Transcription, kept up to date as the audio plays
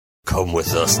Come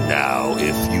with us now,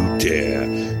 if you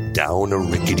dare, down a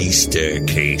rickety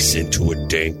staircase into a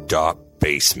dank, dark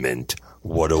basement.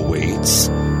 What awaits?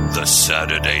 The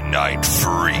Saturday Night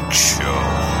Freak Show.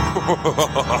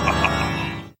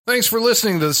 Thanks for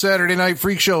listening to the Saturday Night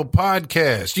Freak Show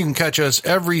podcast. You can catch us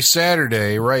every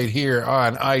Saturday right here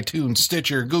on iTunes,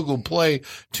 Stitcher, Google Play,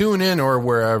 TuneIn, or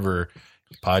wherever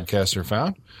podcasts are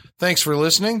found. Thanks for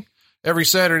listening. Every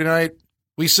Saturday night,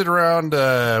 we sit around,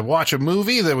 watch a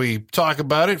movie, then we talk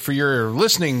about it for your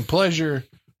listening pleasure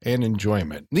and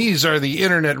enjoyment. These are the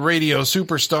Internet Radio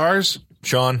Superstars.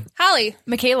 Sean. Holly.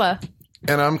 Michaela.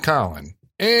 And I'm Colin.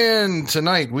 And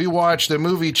tonight we watched a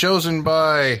movie chosen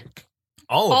by...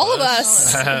 All of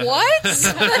us. What?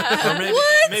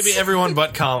 Maybe everyone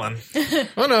but Colin.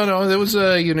 Oh, no. That was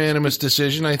a unanimous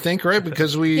decision, I think, right?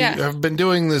 Because we have been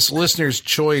doing this listener's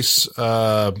choice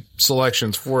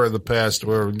selections for the past.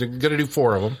 We're going to do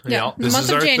 4 of them. Yeah. This Month is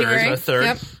of our January.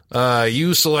 third. Yep.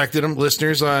 You selected them,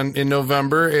 listeners, in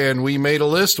November, and we made a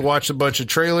list, watched a bunch of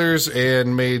trailers,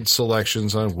 and made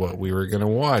selections on what we were going to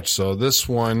watch. So this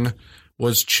one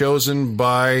was chosen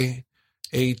by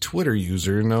a Twitter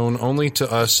user known only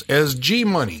to us as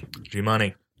G-Money.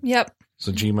 G-Money. Yep.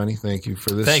 So G-Money, thank you for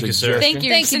this Thank you, sir. suggestion. Thank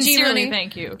you. Thank you, Sincerely, G-Money.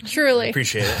 thank you. Truly.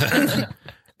 Appreciate it.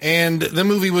 And the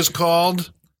movie was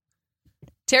called,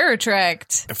 Terror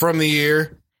Tract. from the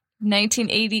year...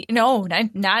 1980. No,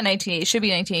 not 1980. It should be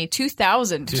 1980.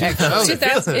 2000.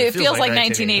 2000. It feels like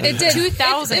 1980. It did.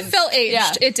 2000. It felt aged.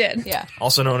 Yeah. It did. Yeah.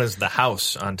 Also known as The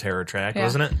House on Terror Track, Yeah.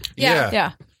 wasn't it?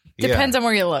 Yeah. Depends on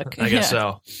where you look. I guess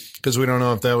so. Because we don't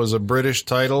know if that was a British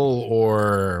title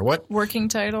or what. Working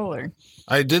title or...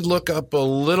 I did look up a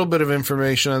little bit of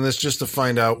information on this just to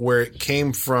find out where it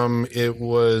came from. It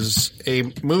was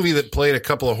a movie that played a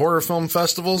couple of horror film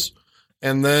festivals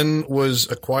and then was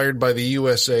acquired by the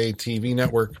USA TV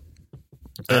network.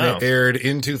 And it aired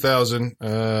in 2000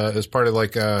 as part of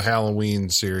like a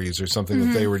Halloween series or something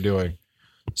that they were doing.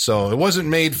 So it wasn't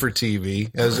made for TV,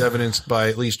 as evidenced by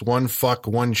at least one fuck,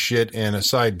 one shit, and a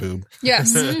side boob.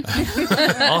 Yes.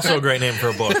 Also a great name for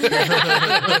a book.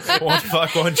 One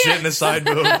fuck, one shit, and a side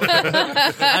boob.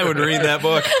 I would read that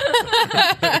book.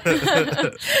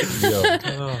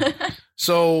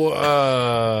 So,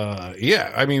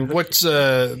 I mean, what's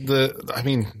I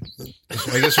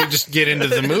guess we just get into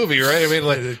the movie, right? I mean,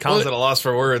 like, Colin's at a loss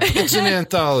for words. it's an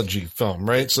anthology film,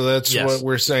 right? So that's what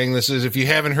we're saying this is. If you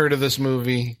haven't heard of this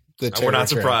movie, We're not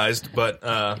surprised, but...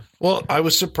 Well, I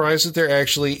was surprised that there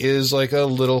actually is like a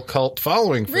little cult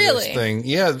following for this thing.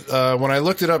 Yeah, when I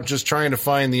looked it up just trying to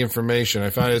find the information,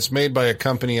 I found it's made by a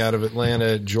company out of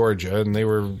Atlanta, Georgia, and they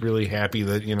were really happy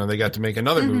that, they got to make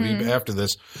another movie after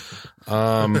this.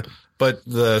 But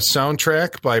the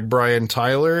soundtrack by Brian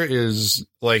Tyler is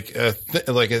like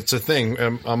it's a thing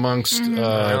amongst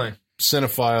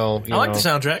cinephile. I like the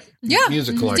soundtrack. Yeah.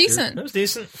 Music collectors. Decent. It was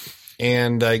decent.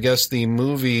 And I guess the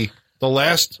movie, the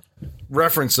last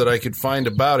reference that I could find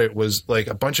about it was like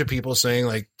a bunch of people saying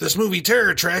like, this movie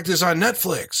Terror Tract is on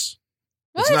Netflix.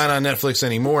 What? It's not on Netflix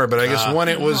anymore, but I guess when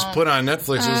it was put on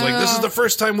Netflix, it was like, this is the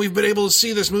first time we've been able to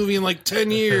see this movie in like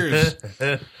 10 years.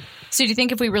 So do you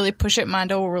think if we really push it,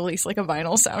 Mondo will release like a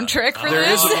vinyl soundtrack for There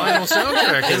this? is a vinyl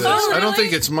soundtrack to this. I don't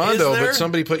think it's Mondo, Is there? but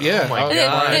somebody put, Oh my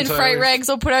God. And Fright Rags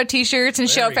will put out T-shirts, and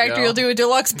Shout we Factory go. will do a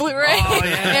deluxe Blu-ray. Oh,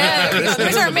 yeah.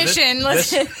 There's our mission.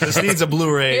 Let's This needs a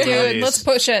Blu-ray Dude, release. let's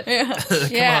push it.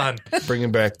 Come on.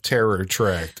 Bringing back Terror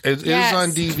Tract. It is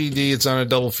on DVD. It's on a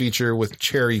double feature with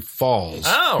Cherry Falls.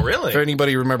 Oh, really? If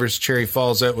anybody remembers Cherry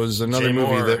Falls, that was another Jay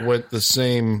movie Moore. that went the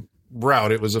same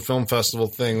route. It was a film festival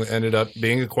thing that ended up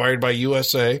being acquired by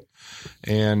USA,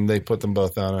 and they put them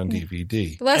both out on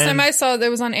DVD. The last time I saw it, it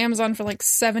was on Amazon for like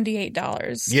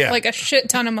 $78. Yeah. Like a shit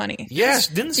ton of money. Yes,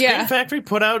 Didn't Scream Factory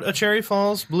put out a Cherry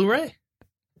Falls Blu-ray?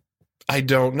 I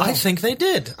don't know. I think they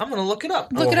did. I'm going to look it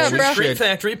up. Look it up, bro. Scream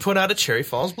Factory put out a Cherry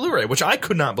Falls Blu-ray, which I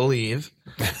could not believe,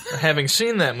 having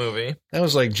seen that movie. That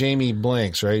was like Jamie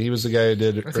Blanks, right? He was the guy who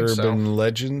did think Urban so.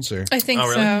 Legends, or I think Oh,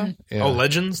 really? so. yeah. Oh,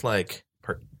 Legends? Like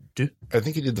part 2? I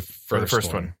think he did the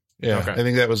first one. Yeah, Okay. I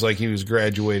think that was like he was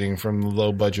graduating from the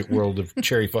low budget world of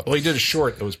Cherry Falls. Well, he did a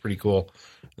short that was pretty cool.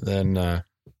 Then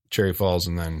Cherry Falls,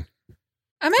 and then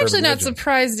I'm actually Urban not Legend.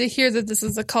 surprised to hear that this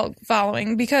is a cult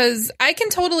following, because I can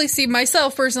totally see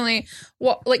myself personally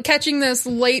like catching this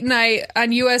late night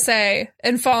on USA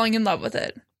and falling in love with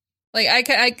it. Like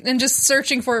I and just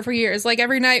searching for it for years. Like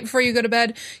every night before you go to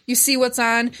bed, you see what's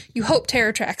on. You hope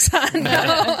Terror Tract's on.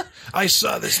 I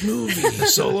saw this movie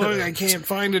so long I can't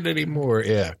find it anymore.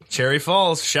 Yeah. Cherry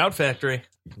Falls, Shout Factory.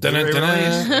 Dun-dun, Blu-ray dun-dun.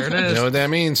 release. There it You is. know what that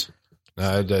means?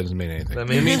 No, it doesn't mean anything. That It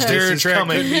means means Terror it's Tract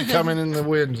coming. could be coming in the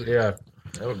wind. Yeah.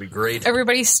 That would be great.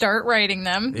 Everybody start writing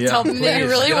them. Yeah, Tell them that you please.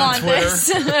 really Get on want Twitter.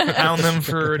 this. Pound them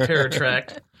for a Terror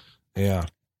Tract. Yeah.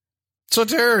 So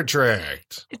Terror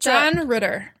Tract. It's John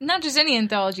Ritter. not just any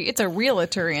anthology, it's a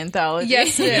realtor anthology.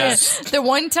 Yes, it Yes. is. The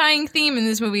one tying theme in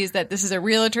this movie is that this is a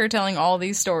realtor telling all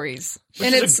these stories.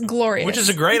 And it's glorious. Which is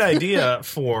a great idea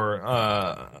for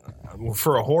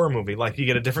a horror movie. Like, you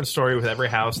get a different story with every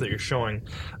house that you're showing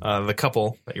the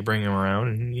couple that you're bringing them around,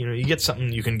 and you get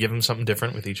something. You can give them something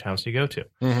different with each house you go to.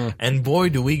 Mm-hmm. And boy,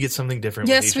 do we get something different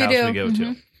Yes, with each we house do. we go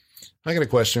to. I got a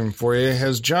question for you.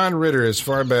 Has John Ritter, as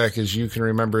far back as you can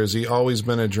remember, has he always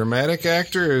been a dramatic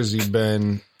actor, or has he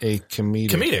been a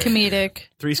comedic? Comedic.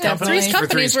 Three's Yeah, Company. Three's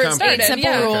Company's where it Company. started.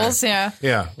 Simple Yeah. rules, yeah.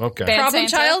 Yeah, okay. Bad Problem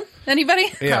Santa. Child?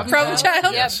 Anybody? Yeah. Problem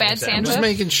Child? Yeah, Bad I'm just Santa.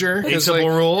 making sure. Eight 'cause, Simple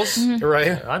like, Rules.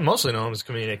 right? I mostly know him as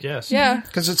comedic. Yes. Yeah.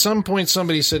 Because at some point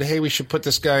somebody said, hey, we should put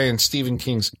this guy in Stephen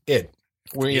King's It.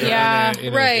 Where, you know, Yeah.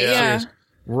 in a Right, yeah. serious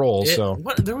role, so.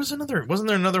 What, there was another. Wasn't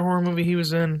there another horror movie he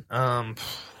was in?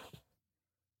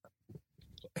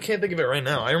 I can't think of it right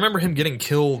now. I remember him getting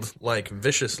killed like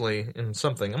viciously in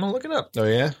something. I'm gonna look it up. Oh,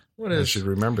 yeah? What I is? should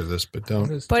remember this, but what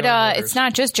don't. is But John Ritter's? it's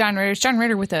not just John Ritter. It's John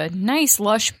Ritter with a nice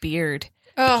lush beard.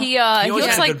 Oh, He always looks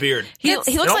had a like good beard. he looks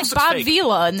like almost looks Bob fake.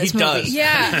 Vila in this He movie. does.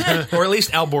 yeah. Or at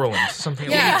least Al Borland.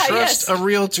 Something. Yeah. Like that. Trust a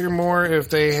realtor more if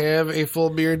they have a full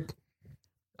beard?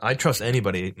 I trust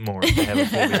anybody more if they have a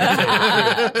full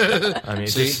beard. I mean,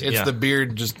 See, just- it's yeah. the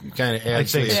beard just kind of I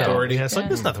adds to think the so. authority. Yeah, it's like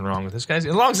there's nothing wrong with this guy as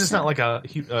long as it's not like a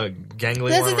gangly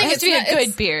That's one. the thing, It has to be It's a not-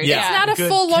 good beard. Yeah. It's not a Good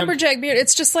full temp- lumberjack beard.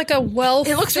 It's just like a well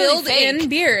It looks really filled fake. in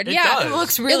beard. It yeah. does. It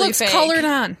looks really it looks fake. colored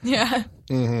on. Yeah.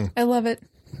 I love it.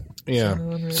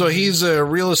 Yeah. So he's a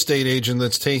real estate agent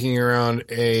that's taking around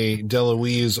a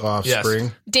DeLuise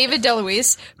offspring. David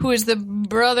DeLuise, who is the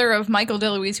brother of Michael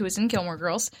DeLuise, who was in Gilmore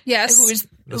Girls. Yes. Who is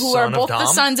The who son are of both the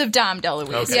Dom? sons of Dom DeLuise.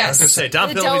 Okay, I was Yes. gonna say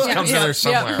Dom The DeLuise Del- comes in yeah, there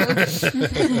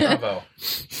somewhere. Bravo.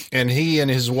 And he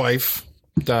and his wife,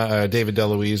 David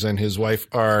DeLuise, and his wife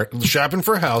are shopping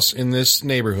for a house in this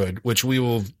neighborhood, which we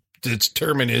will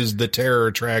determine is the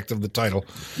terror tract of the title.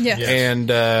 Yeah.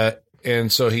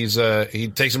 And so he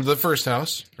takes him to the first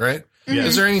house, right? Yeah.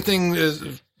 Is there anything?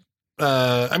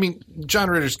 I mean, John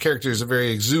Ritter's character is a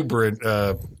very exuberant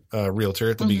realtor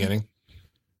at the beginning,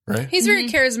 right? He's very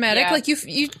charismatic. Yeah. Like you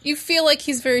feel like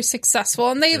he's very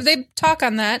successful, and they talk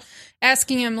on that,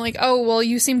 asking him like, "Oh, well,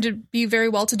 you seem to be very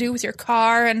well to do with your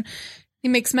car," and he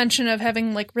makes mention of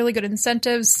having like really good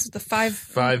incentives, the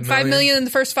 $5 million in the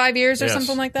first 5 years or Yes.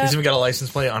 something like He's that. even got a license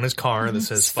plate on his car that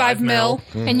says It's 5 mil.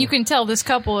 And you can tell this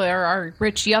couple are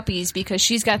rich yuppies because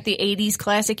she's got the 80s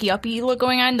classic yuppie look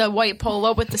going on, the white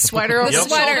polo with the sweater over the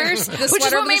sweater. shoulders. The Which is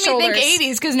sweater what over made the me think shoulders.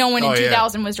 80s because no one in Oh, yeah.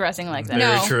 2000 was dressing like that.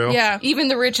 Very No. true. Yeah. Even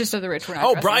the richest of the rich were not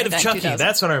Oh, dressing Bride like of that in Chucky. 2000.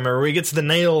 That's what I remember. Where he gets the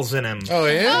nails in him. Oh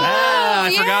yeah,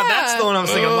 I forgot. yeah. That's the one I was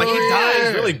thinking. I'm like, he Oh, dies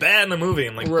yeah. really bad in the movie.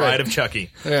 I'm like, Right. Bride of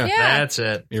Chucky. yeah, Yeah. That's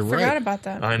it. You're Forgot right. about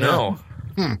that. I know.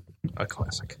 A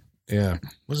classic. Yeah,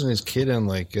 wasn't his kid on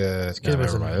like? kid No, was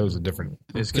never in- mind. That was a different.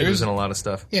 His kid was in a lot of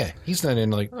stuff. Yeah, he's not in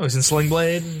like Oh, he's in Sling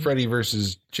Blade. Freddy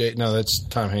versus Jay. No, that's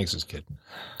Tom Hanks's kid.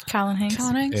 Colin Hanks.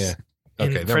 Colin Hanks? Yeah.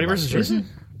 In Okay, Freddy versus Jason?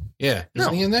 Yeah,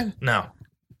 isn't he in that? No.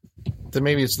 Then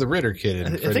maybe it's the Ritter kid.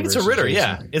 In I Freddy think it's a versus Ritter. Jason.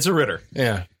 Yeah, it's a Ritter.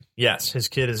 Yeah. Yes, his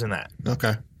kid is in that.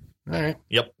 Okay. All right.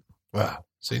 Yep. Wow.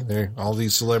 See, there, all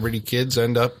these celebrity kids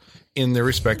end up in their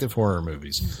respective horror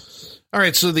movies. All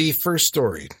right. So the first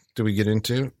story, do we get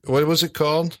into? What was it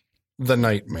called? The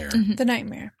Nightmare. The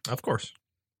Nightmare. Of course.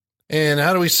 And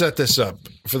how do we set this up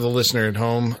for the listener at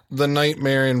home? The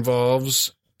Nightmare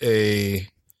involves a.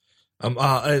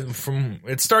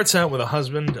 It starts out with a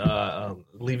husband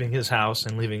leaving his house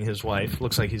and leaving his wife.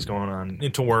 Looks like he's going on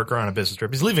into work or on a business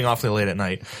trip. He's leaving awfully late at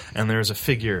night, and there's a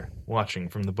figure watching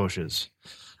from the bushes.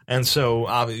 And so,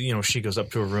 she goes up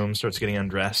to her room, starts getting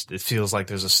undressed. It feels like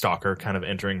there's a stalker kind of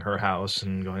entering her house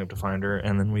and going up to find her.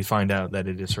 And then we find out that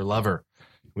it is her lover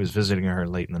who is visiting her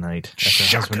late in the night after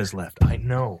her husband has left. I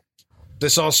know.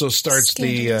 This also starts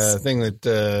the Scandalous. thing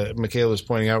that Michaela was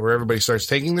pointing out, where everybody starts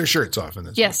taking their shirts off in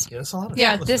this. Yes. Yeah, that's a lot of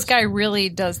Yeah, this guy really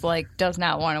does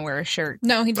not want to wear a shirt.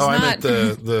 No, he does Oh, I not.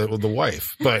 meant the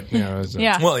wife, but as a-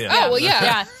 Yeah. Well, yeah. Oh, well,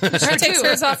 yeah. Yeah. She takes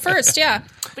hers off first, yeah.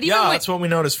 But even Yeah, when, that's what we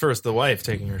noticed first. The wife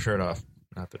taking her shirt off.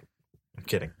 Not that. I'm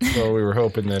kidding. Well, we were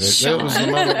hoping that that was the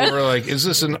moment where we're like, is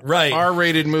this an Right.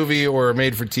 R-rated movie or a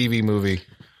made-for-TV movie?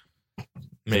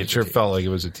 Made It sure for TV. felt like it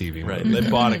was a TV Right. movie. They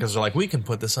bought it because they're like, we can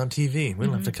put this on TV. We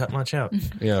don't have to cut much out.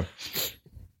 Yeah.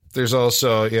 There's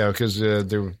also, because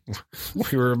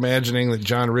we were imagining that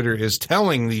John Ritter is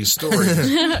telling these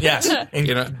stories. Yes.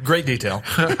 In great detail.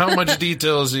 How much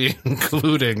detail is he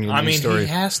including in I these mean, stories?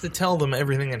 he has to tell them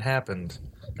everything that happened.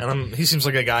 And he seems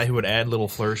like a guy who would add little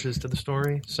flourishes to the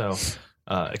story. So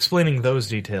explaining those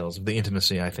details of the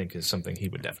intimacy, I think, is something he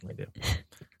would definitely do.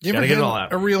 You Gotta ever get it had all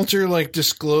out. a realtor like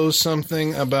disclose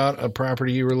something about a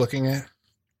property you were looking at?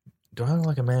 Do I look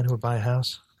like a man who would buy a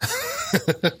house?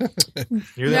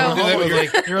 You're No. the only, Do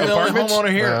that with, you're like, the only apartments?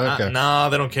 homeowner here. Oh, okay. No,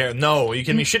 they don't care. No, you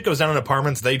kidding me? Shit goes down in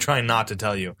apartments. They try not to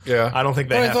tell you. Yeah. I don't think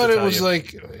they Well, have I thought to it tell was you.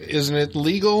 like, isn't it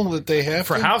legal that they have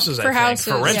For to? houses, I For think.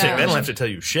 houses, For renting, yeah. they don't have to tell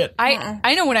you shit.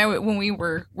 I know when we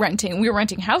were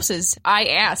renting houses, I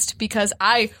asked because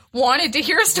I wanted to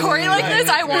hear a story like this.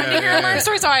 I wanted to hear a murder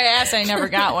story, so I asked. I never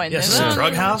got one. Yes, it's a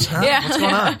drug house? Huh? Yeah. What's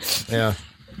going on? Yeah.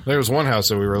 There was one house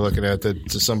that we were looking at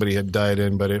that somebody had died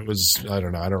in, but it was, I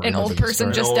don't know. I don't An remember. old the person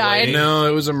story. just Old died. lady. No,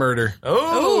 it was a murder.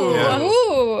 Oh.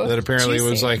 Yeah. Ooh. That apparently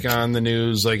was Juicy. like on the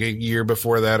news like a year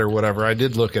before that or whatever. I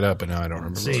did look it up, and now I don't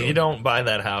remember. See, you don't buy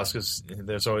that house because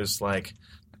there's always like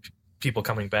people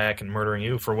coming back and murdering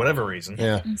you for whatever reason.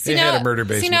 Yeah, See it now, had a murder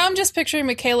basement. see, now I'm just picturing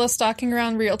Michaela stalking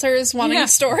around realtors wanting Yeah.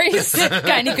 stories. Got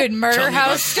any good murder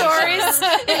house stories?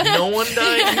 No one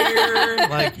died here.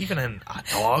 Like even a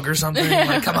dog or something.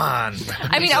 Like, come on.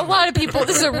 I mean, a lot of people.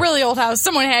 This is a really old house.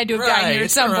 Someone had to have gotten here at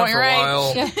It's some been around point, for a right?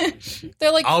 while.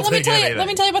 They're like, I'll let me take tell you. anything. Let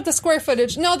me tell you about the square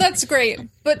footage. No, that's great,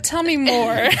 but tell me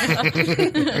more.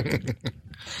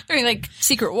 I mean, like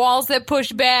secret walls that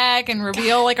push back and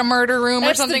reveal like a murder room or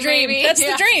That's something. the dream. Maybe That's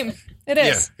Yeah. the dream. It yeah,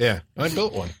 is. yeah. I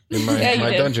built one in my, Yeah, you my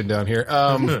did. dungeon down here.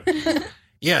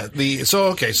 Yeah.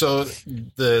 So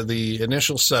the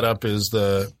initial setup is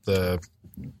the The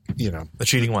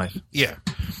cheating wife. yeah.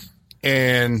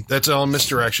 And that's all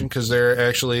misdirection because they're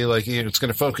actually like it's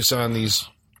going to focus on these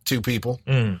two people,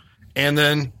 and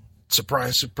then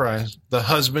surprise, surprise, the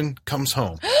husband comes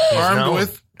home armed now-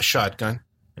 with a shotgun.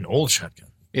 An old shotgun.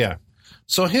 Yeah.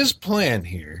 So his plan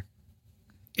here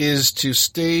is to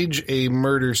stage a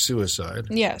murder suicide.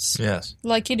 Yes, Yes.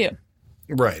 like you do.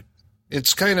 Right.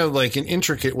 It's kind of like an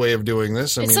intricate way of doing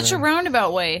this. It's such a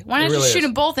roundabout way. Why It not really just shoot is.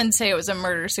 them both and say it was a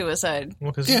murder suicide?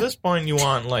 Well, because Yeah. at this point you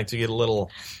want like to get a little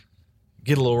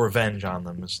revenge on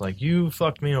them. It's like you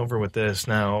fucked me over with this.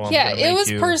 Now I'm Yeah, gonna it make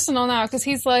was you. personal now because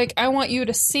he's like, I want you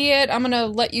to see it. I'm gonna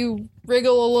let you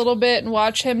wriggle a little bit and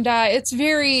watch him die. It's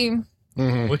very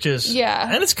Which is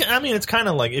Yeah. and it's kind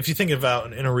of like if you think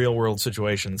about in a real world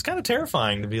situation, it's kind of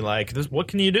terrifying to be like, what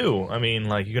can you do? I mean,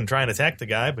 like you can try and attack the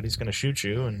guy, but he's going to shoot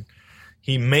you, and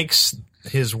he makes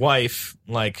his wife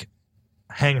like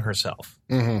hang herself,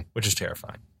 which is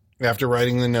terrifying. After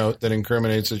writing the note that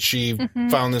incriminates that she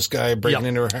found this guy breaking Yep.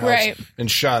 into her house Right. and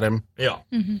shot him, Yeah,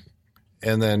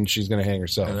 and then she's going to hang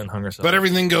herself. and then hung herself. But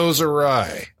everything goes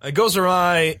awry. It goes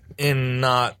awry in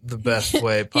not the best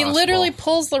way he possible. literally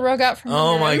pulls the rug out from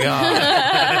Oh under my him.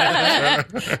 god!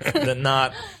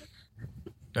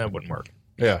 That wouldn't work.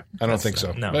 Yeah, I don't think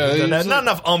so. No, It's not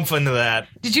enough oomph into that.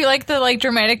 Did you like the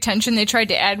dramatic tension they tried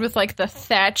to add with like the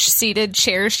thatch seated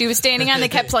chair she was standing on? They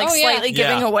kept like Oh, yeah. slightly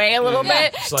giving Yeah. away a little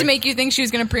bit It's to like- make you think she was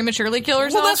going to prematurely kill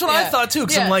herself. Well, that's what I Yeah. thought too.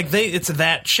 Because Yeah. I'm like, it's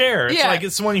that chair. It's Yeah. like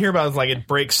it's the one you hear about. It's like it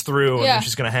breaks through, and Yeah. then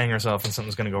she's going to hang herself, and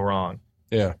something's going to go wrong.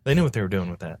 Yeah. They knew what they were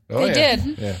doing with that. Oh, They yeah.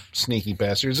 did. Yeah. Sneaky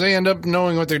bastards. They end up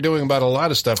knowing what they're doing about a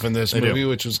lot of stuff in this They do. movie,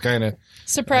 which was kind of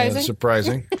Surprising.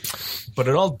 surprising. But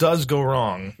it all does go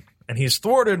wrong, and he's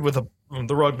thwarted with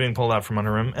the rug being pulled out from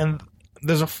under him, and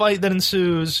there's a fight that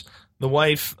ensues. The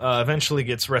wife eventually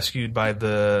gets rescued by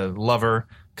the lover,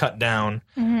 cut down,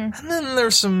 and then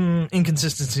there's some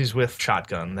inconsistencies with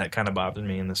shotgun that kind of bothered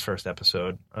me in this first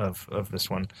episode of this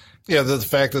one. Yeah, the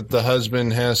fact that the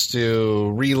husband has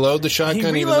to reload the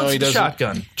shotgun, even though reloads he the doesn't,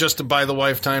 shotgun. just to buy the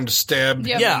wife time to stab.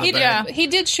 Yep. Yeah. He did, he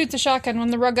did shoot the shotgun when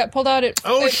the rug got pulled out. It shit,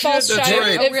 falls that's fired.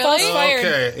 right. It Oh, really? falls fired.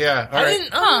 Okay, yeah, all I right.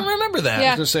 don't remember that. I was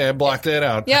Yeah. gonna say I blocked that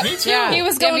out. Yep. Me too. Yeah. He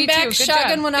was Yeah, going me back. too. Good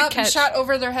Shotgun job. went Good up and catch. shot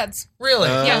over their heads. Really?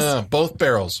 Yes. Both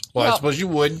barrels. Well, I Well- suppose you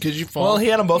would because you fall. Well, he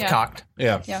had them both Yeah. cocked.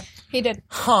 yeah. Yeah. He did.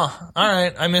 Huh. All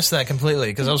right. I missed that completely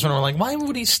because I was wondering, like, why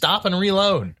would he stop and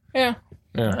reload? Yeah.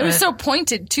 It was so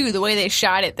pointed too, the way they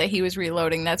shot it, that he was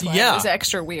reloading. That's why Yeah. it was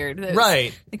extra weird.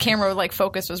 Right. The camera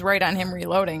focus was right on him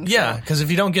reloading. so- Yeah, because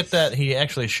if you don't get that he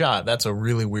actually shot, that's a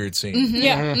really weird scene.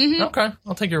 Yeah. Okay,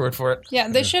 I'll take your word for it. Yeah.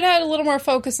 They should have had a little more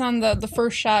focus on the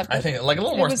first shot. I think like a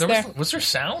little more. was There there. was there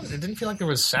sound? It didn't feel like there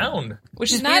was sound.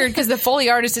 Which is Not- weird because the Foley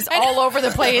artist is all over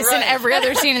the place in every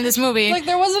other scene in this movie. Like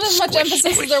there wasn't as much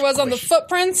emphasis as there was on the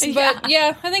footprints, but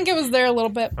yeah, I think it was there a little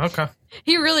bit. Okay,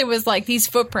 He really was like, these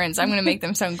footprints, I'm going to make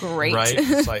them sound great. right.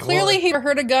 It's like, Clearly, well, he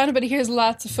heard a gun, but he hears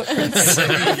lots of footprints. yeah.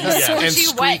 And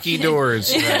Squishy, wet. squeaky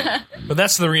doors. But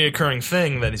that's the reoccurring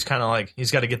thing that he's kind of like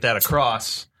he's got to get that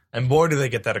across And boy, do they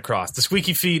get that across. The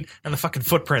squeaky feet and the fucking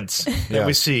footprints that Yeah.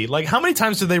 we see. Like, how many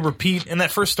times do they repeat, in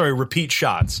that first story, repeat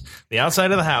shots? The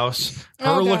outside of the house, her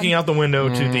Oh, God. looking out the window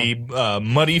to the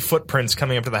muddy footprints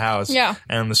coming up to the house, Yeah.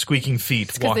 and the squeaking feet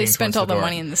Because walking they spent towards all the door.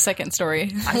 money in the second story,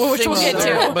 which think we'll get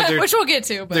so. But to. they're- Which we'll get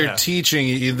to. But They're teaching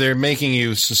you, they're making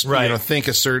you, Right. think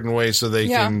a certain way so they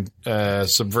Yeah. can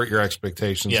subvert your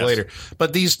expectations Yes. later.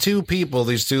 But these two people,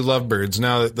 these two lovebirds,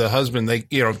 now that the husband, they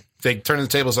turn the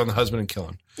tables on the husband and kill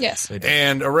him. Yes.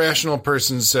 And a rational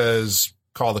person says,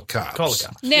 call the cops. Call the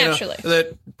cops. Naturally.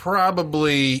 That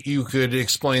probably you could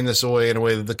explain this away in a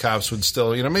way that the cops would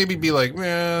still, maybe be like,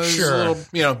 there's Sure. a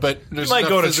little, but there's Might enough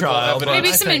go to physical trial, but- evidence.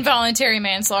 maybe I some think- involuntary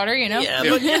manslaughter, Yeah,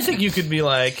 but I think you could be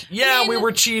like, we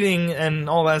were cheating and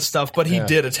all that stuff, but he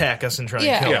did attack us and try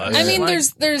Yeah. and kill Yeah. us. I mean, Like,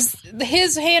 there's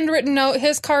his handwritten note.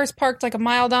 His car's parked like a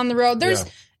mile down the road.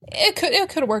 It could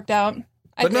have worked out.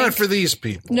 But not for these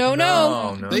people. No.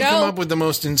 They come up with the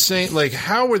most insane. Like,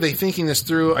 how were they thinking this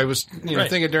through? I was, Right.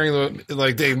 thinking during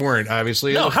they weren't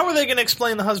obviously. No, how are they going to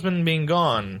explain the husband being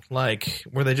gone? Like,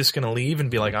 were they just going to leave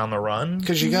and be like on the run?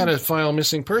 Because you got to file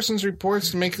missing persons reports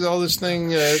to make all this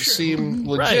thing seem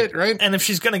legit, right? And if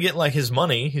she's going to get like his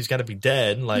money, he's got to be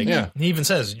dead. Like, Yeah. he even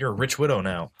says, "You're a rich widow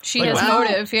now." she Like, has wow.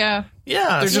 motive. Yeah.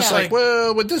 Yeah, They're it's just like,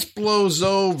 well, when this blows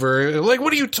over, like,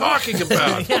 what are you talking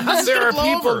about? how's it There are gonna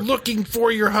blow people over? looking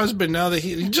for your husband now that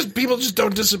people just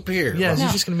don't disappear. yeah, is No.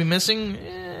 he just going to be missing?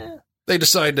 They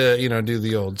decide to, do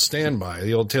the old standby,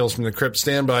 the old Tales from the Crypt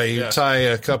standby. You tie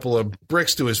a couple of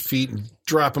bricks to his feet and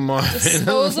drop him off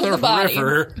Dispose in of the body.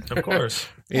 river. Of course.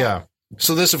 Yeah.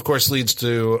 So this, of course, leads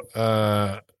to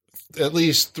at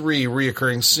least 3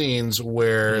 reoccurring scenes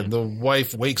where the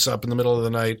wife wakes up in the middle of the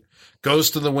night,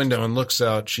 goes to the window and looks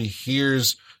out. She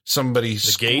hears somebody gate?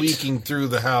 squeaking through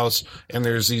the house, and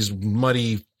there's these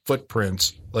muddy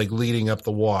footprints like leading up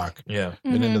the walk Yeah.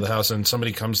 and into the house, and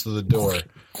somebody comes to the door.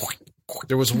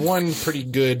 There was one pretty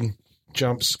good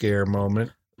jump scare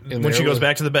moment When she goes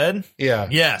back to the bed? Yeah.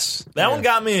 Yes. That one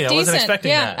got me. I wasn't Decent.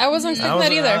 expecting Yeah, that. I wasn't expecting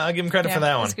that either. I'll give him credit Yeah, for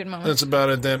that one. that's a good moment. That's about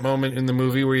at that moment in the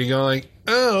movie where you go like,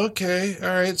 oh, okay, all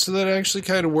right, so that actually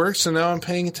kind of works, and now I'm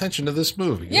paying attention to this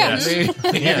movie. You know Yeah. what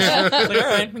I mean? Yeah. It's like, all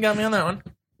right, you got me on that one.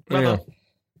 Bravo.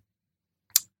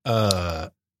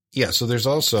 Yeah, so there's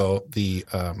also the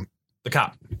The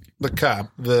cop.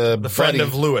 cop, the Friend buddy,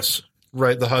 of Lewis.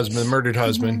 right, the husband, the murdered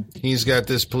husband. He's got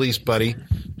this police buddy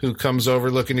who comes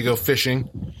over looking to go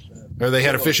fishing. Or they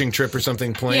had a fishing trip or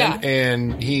something planned, Yeah.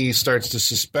 and he starts to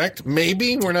suspect.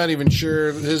 Maybe we're not even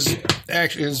sure. His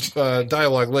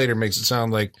dialogue later makes it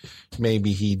sound like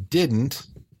maybe he didn't.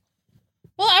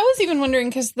 Well, I was even wondering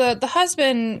because the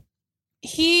husband,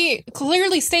 he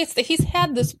clearly states that he's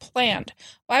had this planned.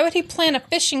 Why would he plan a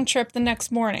fishing trip the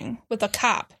next morning with a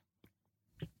cop?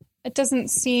 It doesn't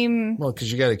seem. Well,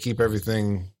 because you got to keep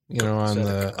everything, on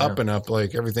the up and up.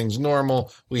 Like everything's normal.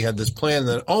 We had this plan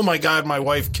that, oh my God, my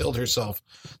wife killed herself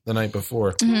the night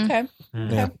before. Okay.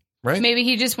 Yeah, right. Maybe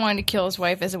he just wanted to kill his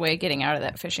wife as a way of getting out of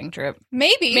that fishing trip.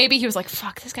 Maybe. Maybe he was like,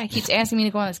 fuck, this guy keeps asking me to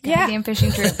go on this Yeah. goddamn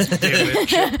fishing trip.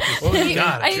 What was he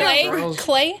got? Clay?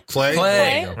 Clay.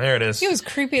 Clay. There it is. He was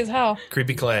creepy as hell.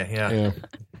 Creepy Clay. Yeah. Yeah,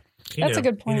 He That's knew. a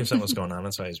good He knew point. something was going on.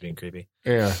 That's why he was being creepy.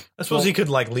 yeah. I suppose he could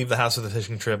leave the house of the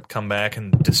fishing trip, come back,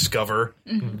 and discover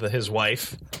his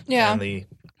wife Yeah. and the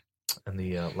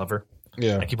lover.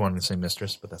 Yeah. I keep wanting to say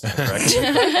mistress, but that's not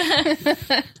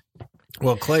correct.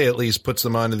 Well, Clay at least puts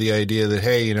them onto the idea that,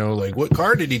 hey, what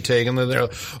car did he take? And then they're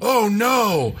like, oh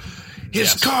no,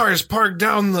 his car is parked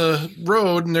down the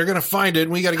road and they're going to find it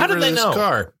and we got to How get did rid of they this know?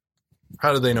 car.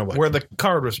 How did they know what? Where the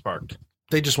car was parked.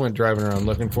 They just went driving around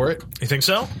looking for it. You think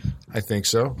so? I think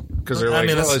so. Because they're I like,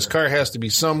 mean, well, that's- his car has to be I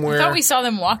somewhere. thought we saw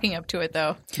them walking up to it,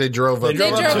 though. They drove up. They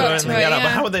drove drove up to up it to and they it, got out. But yeah.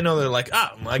 how would they know? They're like,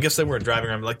 I guess they weren't driving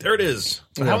around. Like, there it is.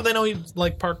 But Yeah. how would they know he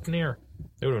parked near?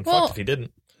 They would have been Well, fucked if he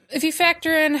didn't. If you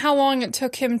factor in how long it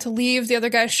took him to leave, the other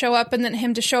guy show up, and then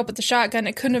him to show up with the shotgun,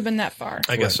 it couldn't have been that far.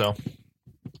 I guess so.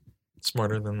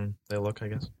 Smarter than they look, I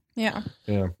guess. Yeah.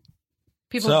 Yeah.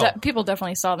 People So- people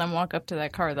definitely saw them walk up to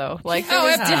that car, though. Like, there Oh,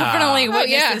 was yeah. definitely Oh,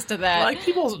 witnesses yeah. to that. Like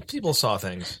people saw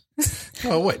things,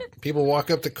 Oh, what? People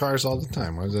walk up to cars all the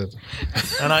time. What is it?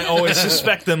 and I always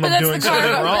suspect them of But that's doing the car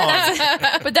something of-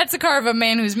 wrong. But that's the car of a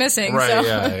man who's missing. Right, so.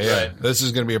 yeah. This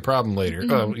is going to be a problem later.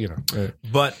 Mm-hmm. Oh,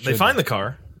 But they find the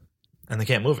car, and they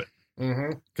can't move it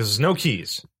Mm-hmm. because there's no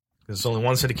keys. Because there's only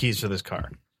one set of keys for this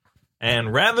car.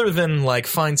 And rather than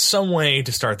find some way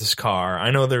to start this car, I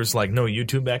know there's no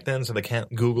YouTube back then, so they can't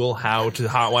Google how to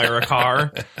hotwire a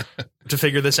car to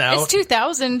figure this out. It's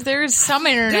 2000. There's some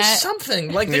internet. There's something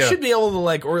they Yeah. should be able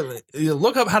to or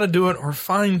look up how to do it or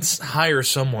hire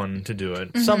someone to do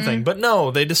it. Mm-hmm. Something, but no,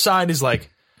 they decide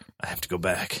I have to go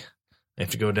back. I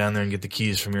have to go down there and get the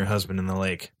keys from your husband in the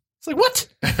lake. It's like, what?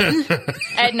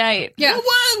 At night. Yeah. Well,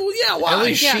 why? Yeah, why? At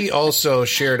least she also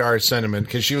shared our sentiment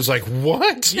because she was like,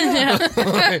 "What?"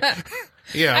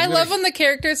 Yeah, I love when the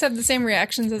characters have the same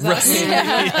reactions as us.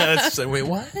 Yeah, it's just like, wait,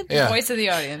 what? Yeah. Voice of the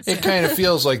audience. It kind of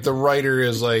feels like the writer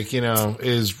is like,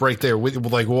 is right there with,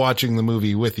 like, watching the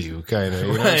movie with you, kind of.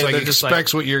 Right, It's like they're just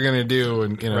expects what you're gonna do,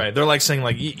 and Right. They're like saying,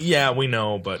 like, yeah, we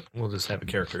know, but we'll just have a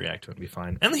character react to it and be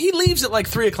fine. And he leaves at like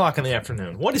 3:00 in the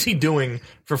afternoon. What is he doing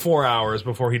for 4 hours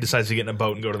before he decides to get in a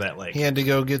boat and go to that lake? he had to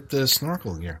go get the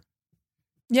snorkel gear.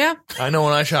 Yeah. I know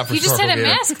when I shop for He just had a snorkel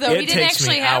gear, mask, though. it He didn't takes me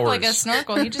actually have like a hours.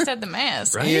 snorkel. He just had the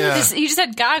mask. Right? Yeah. He just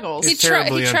had goggles. It's He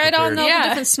terribly tried all the Yeah.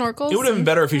 different snorkels. It would have been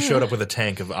better if he showed up with a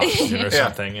tank of oxygen or Yeah.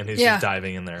 something, and he's Yeah. just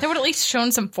diving in there. They would at least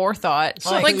shown some forethought.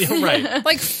 like right.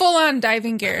 like full on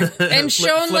diving gear and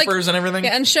shown like flippers and everything.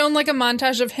 yeah, and shown like a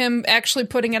montage of him actually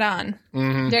putting it on.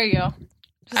 There you go.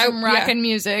 Some rockin'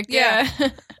 music. Yeah.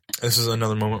 This is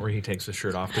another moment where he takes his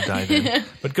shirt off to dive in,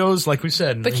 but goes like we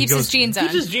said, But he keeps his jeans on.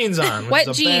 Keeps his jeans on. which Wet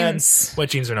is a bad- jeans. wet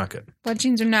jeans are not good. Wet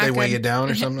jeans are not They good. weigh you down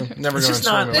or something. Never It's going just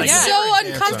not swimming. It's Yeah. so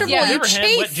Yeah, uncomfortable. Yeah. You Ever had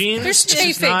wet chafe. jeans? There's It's just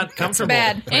chafing. not It's comfortable.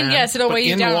 bad. And yes, it'll weigh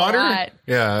you in down water? a lot.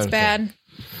 Yeah, It's bad.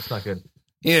 It's not good.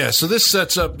 Yeah, so this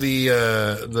sets up the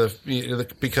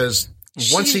because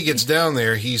once he gets down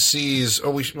there, he sees.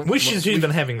 She's been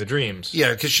having the dreams.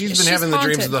 Yeah, because she's been She's having the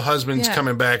dreams haunted. of the husband's Yeah.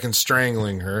 coming back and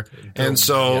strangling her, and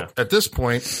so Yeah. at this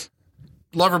point,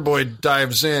 Loverboy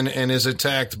dives in and is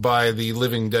attacked by the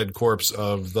living dead corpse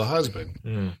of the husband.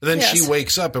 Then Yes. she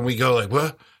wakes up, and we go like,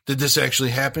 "What? Did this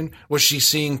actually happen? Was she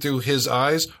seeing through his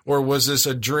eyes, or was this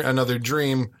another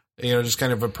dream? Just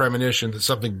kind of a premonition that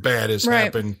something bad has Right.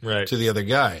 happened Right. to the other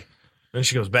guy." Then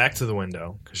she goes back to the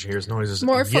window because she hears noises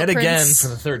More yet again footprints. for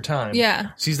the third time.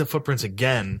 Yeah. Sees the footprints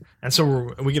again. And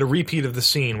so we get a repeat of the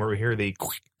scene where we hear the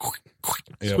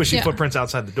squishy Yeah. footprints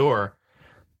outside the door.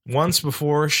 Once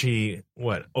before she,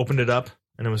 opened it up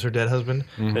and it was her dead husband.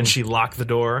 Then she locked the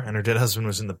door and her dead husband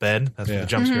was in the bed. That's what the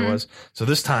jump scare was. So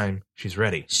this time she's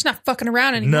ready. She's not fucking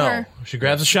around anymore. No. She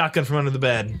grabs a shotgun from under the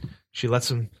bed. She lets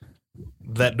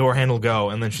that door handle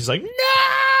go. And then she's like, no!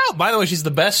 By the way, she's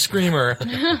the best screamer.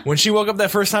 When she woke up that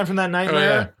first time from that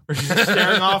nightmare, where she's just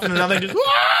staring off and nothing, just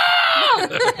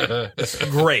it's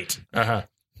great. Uh-huh.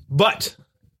 But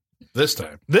This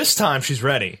time, this time she's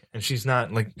ready, and she's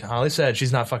not, like Holly said,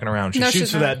 she's not fucking around. She No, shoots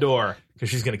she's through not. that door because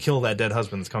she's going to kill that dead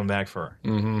husband that's coming back for her.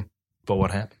 mm-hmm. But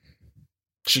what happened?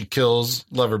 she kills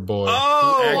Loverboy.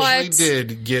 Oh, who actually what?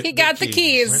 did get. He got the Went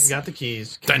keys. and got the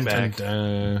keys. Dun, Came dun, back.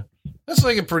 dun. That's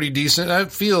like a pretty decent.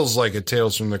 That feels like a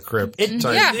Tales from the Crypt type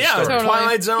Yeah. Yeah, story. Totally.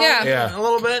 Twilight Zone. Yeah. A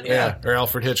little bit. Yeah, or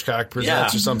Alfred Hitchcock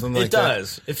Presents Yeah. or something like It that.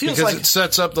 does. It feels Because like it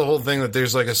sets up the whole thing that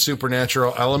there's like a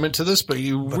supernatural element to this, but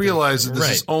you realize that this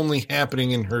is right. only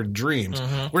happening in her dreams.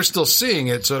 We're still seeing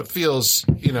it, so it feels,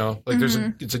 like there's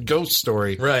it's a ghost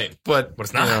story. right. But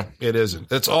it's not. it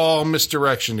isn't. It's all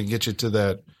misdirection to get you to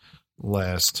that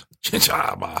last.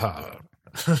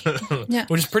 Yeah.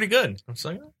 Which is pretty good. I'm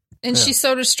like, And she's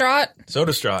so distraught, so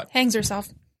distraught. hangs herself.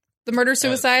 The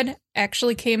murder-suicide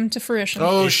actually came to fruition.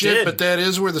 Oh It shit! did. But that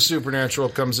is where the supernatural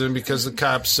comes in because the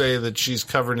cops say that she's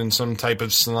covered in some type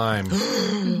of slime.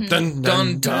 Dun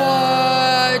dun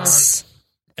dun. What?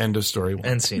 End of story one.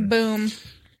 End scene. Boom.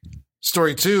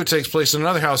 Story 2 takes place in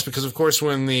another house because, of course,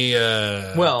 when the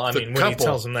Well, I the mean, when he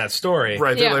tells him that story,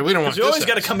 right, they're Yeah. like, we don't want you this always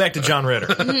got to house. come back to John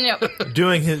Ritter Yep.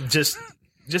 doing his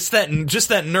just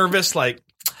that nervous like.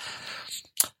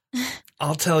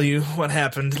 I'll tell you what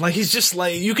happened. Like he's just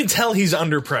like you can tell he's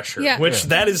under pressure. Yeah. Which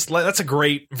that's a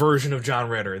great version of John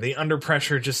Ritter. The under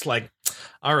pressure, just like,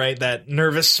 all right, that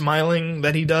nervous smiling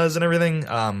that he does and everything.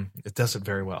 It does it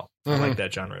very well. I like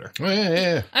that John Ritter.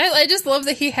 Yeah. I just love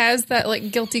that he has that like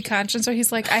guilty conscience where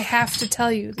he's like, I have to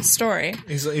tell you the story.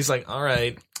 He's like, all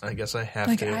right, I guess I have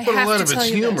Like, to. I But a have lot to of tell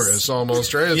it's you this. humorous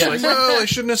almost, right? It's Yeah. like, well, I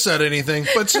shouldn't have said anything,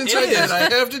 but since I did,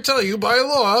 I have to tell you by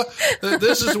law that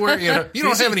this is where, you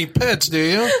don't have any pets, do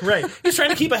you? Right. He's trying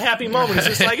to keep a happy moment. He's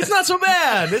just like, it's not so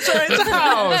bad. It's all right. It's a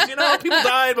house. People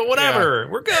died, but whatever.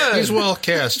 We're good. He's well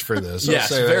cast for this. I'll yes,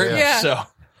 say that, very yeah. much Yeah. so.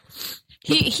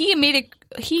 He made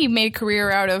a career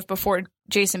out of before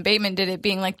Jason Bateman did it,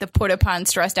 being like the put upon,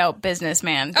 stressed out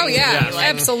businessman. Oh yeah, Yes.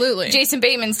 absolutely. Jason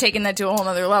Bateman's taken that to a whole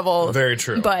nother level. Very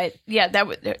true. But yeah,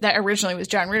 that originally was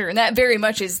John Ritter, and that very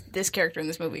much is this character in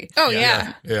this movie. Oh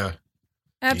yeah, Yeah.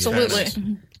 absolutely. Yes.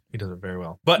 He does it very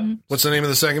well. But What's the name of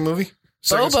the second movie?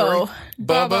 Second Bobo. story?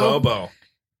 Bobo. Bobo.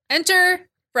 Enter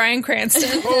Bryan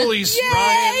Cranston. Holy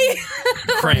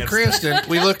Brian Cranston. Cranston.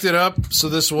 We looked it up, so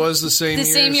this was the same The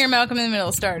same years? year Malcolm in the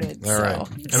Middle started. All right.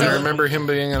 So, And I remember him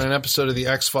being on an episode of The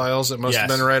X-Files. It must have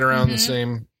Yes. been right around the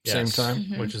same same Yes. time.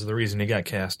 Mm-hmm. Which is the reason he got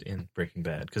cast in Breaking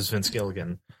Bad, because Vince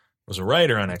Gilligan was a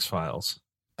writer on X-Files.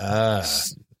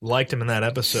 Liked him in that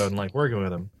episode and like working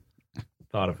with him.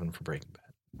 Thought of him for Breaking Bad.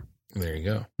 There you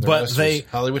go. But rest they- was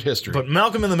Hollywood history. But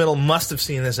Malcolm in the Middle must have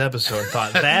seen this episode and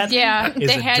thought, that Yeah, is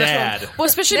they a had dad. to. Well,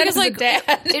 especially That because is a like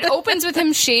dad. it opens with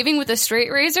him shaving with a straight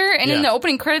razor, and in Yeah. the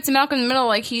opening credits of Malcolm in the Middle,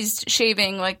 like he's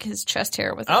shaving like his chest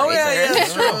hair with a Oh, razor. yeah,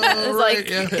 that's true. It's like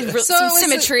yeah. some it was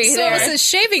symmetry his, there. So it was his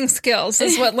shaving skills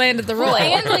is what landed the role. Well,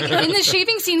 and like in the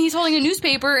shaving scene, he's holding a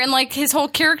newspaper, and like his whole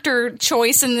character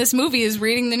choice in this movie is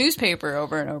reading the newspaper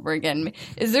over and over again.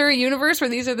 Is there a universe where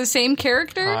these are the same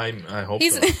character? I hope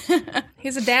He's so.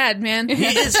 he's a dad, man.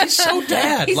 He's so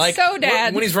dad. He's like so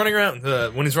dad. when he's running around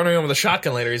with a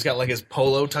shotgun later, he's got like his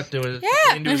polo tucked into his,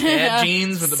 Yeah. into his dad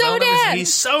jeans with the So belt on his- dad.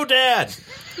 He's so dad.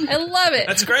 I love it.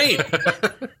 That's great.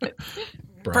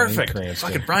 Bryan Perfect. Cranston.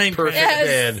 Fucking Bryan Perfect Cranston.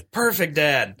 Yes. dad. Perfect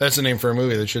dad. That's the name for a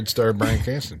movie that should star Bryan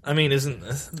Cranston. I mean, isn't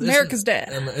America's Dad.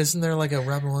 Isn't there like a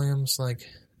Robin Williams like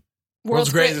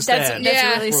World's Greatest That's Dad? a Yeah.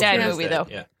 really World's sad Greatest movie, Dad,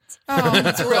 though. Yeah. Oh,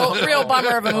 It's a real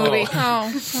bummer of a movie.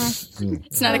 oh,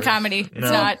 It's not a comedy. It's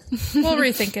No. not. we'll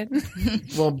rethink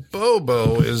it. Well,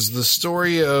 Bobo is the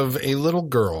story of a little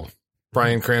girl,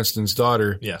 Bryan Cranston's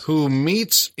daughter, Yes. who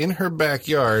meets in her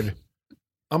backyard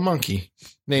a monkey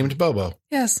named Bobo.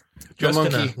 Yes. Just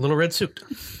in monkey. a little red suit.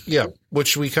 Yeah,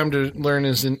 which we come to learn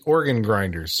is an organ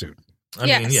grinder suit. I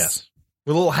Yes. mean, yes.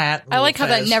 With a little hat. I like how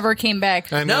that fez. never came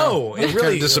back. I No, it I'm really-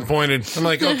 kind of disappointed. I'm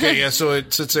like, okay, yeah, so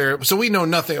it sits there. So we know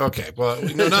nothing. Okay, well,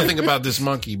 we know nothing about this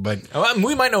monkey, but Oh, I mean,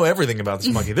 we might know everything about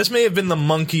this monkey. This may have been the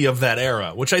monkey of that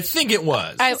era, which I think it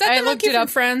was. Is that the looked monkey it from up.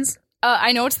 Friends?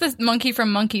 I know it's the monkey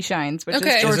from Monkey Shines, which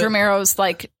Okay. is George Is it? Romero's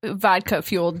like vodka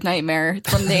fueled nightmare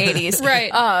from the 80s.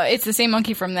 Right. It's the same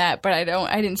monkey from that, but I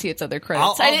didn't see its other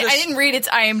credits. I'll I just- didn't read its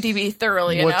IMDb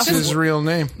thoroughly what's enough. his real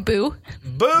name? Boo.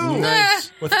 Boo!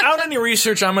 Nice. Without any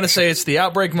research, I'm going to say it's the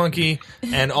Outbreak monkey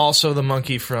and also the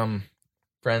monkey from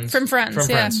Friends. From Friends, From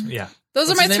yeah. Friends, yeah. Those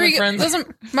What's are his my name in three. Friends? Those are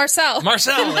Marcel.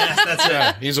 Marcel, yes,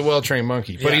 that's it. He's a well-trained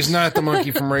monkey, but Yes. he's not the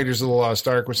monkey from Raiders of the Lost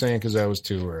Ark. We're saying because that was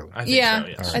too early. I think Yeah, so,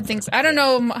 yes. I think so. I don't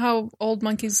know how old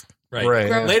monkeys. Right.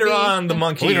 Right. Later Grow to be- on, the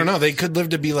monkey. We don't know. They could live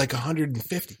to be like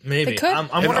 150 Maybe. They could. I'm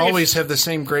and wondering always have the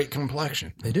same great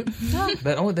complexion. if they do.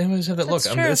 They always have that look. That's I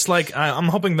mean, true. it's like I'm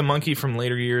hoping the monkey from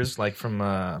later years, like from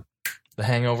The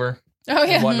Hangover Oh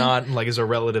yeah, and whatnot, like is a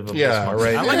relative of Yeah, this monkey.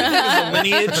 right. I like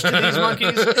to think there's a lineage to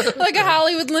these monkeys. like a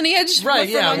Hollywood lineage. Right, but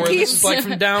for yeah, where monkeys. this is like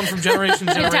from down from generation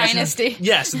to generation. dynasty.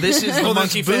 Yes, this is the Oh, that's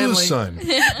monkey Boo's family. son.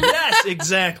 Yes,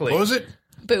 exactly. What was it?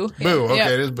 Boo. Boo. Okay,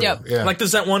 Yep. it is Boo. Yep. Yeah. Like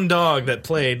there's that one dog that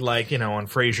played like, on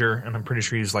Frasier, and I'm pretty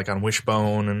sure he's like on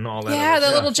Wishbone and all that. Yeah, other the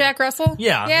stuff. little Jack Russell.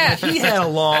 Yeah, yeah. he had a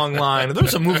long line. There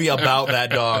was a movie about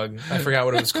that dog. I forgot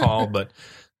what it was called, but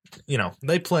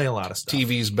they play a lot of stuff.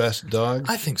 TV's best dog.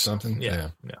 I think so. something. Yeah.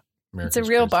 It's a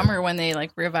real bummer when they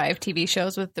like revive TV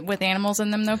shows with animals in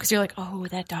them though, because you're like, oh,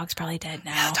 that dog's probably dead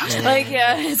now. Like,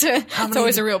 yeah, it's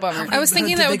always a real bummer. I was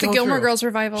thinking Did that they with the go Gilmore through? Girls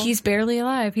revival. He's barely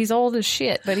alive. He's old as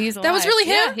shit, but he's alive. That was really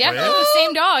him? Yeah, it's the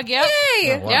same dog. Yep.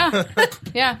 Yay! Yeah,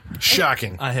 yeah.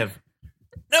 Shocking. I have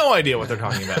no idea what they're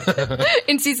talking about.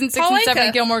 In season 6 Paul and 7 Anka.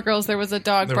 of Gilmore Girls, there was a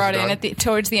dog There was brought a in dog? at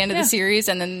towards the end of Yeah. the series,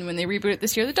 and then when they rebooted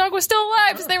this year, the dog was still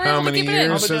alive, so they were How able to many keep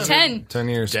years? it in. is it? 10. 10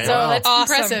 years. Damn. So Wow. that's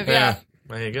Awesome. impressive. Yeah. Yeah.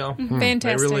 There you go. Fantastic.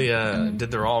 They really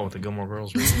did their all with the Gilmore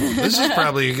Girls. This is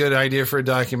probably a good idea for a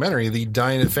documentary. The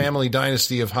family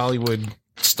dynasty of Hollywood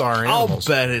star I'll animals.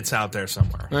 bet it's out there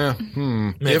somewhere. Yeah,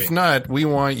 Maybe. If not, we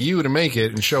want you to make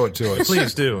it and show it to us.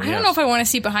 Please do. I don't know if I want to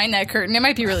see behind that curtain. It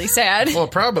might be really sad. Well,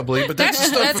 probably, but that's the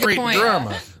stuff That's of the great point.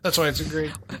 drama. That's why it's a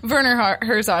great. Werner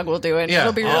Herzog will do it. Yeah.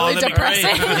 It'll be Oh, really that'd be great.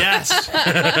 depressing. Yes.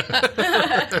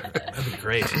 That'd be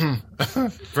great.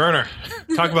 Werner,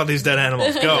 talk about these dead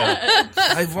animals. Go.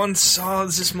 I once saw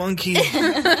this monkey.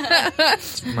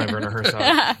 It's my Werner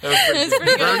Herzog. It's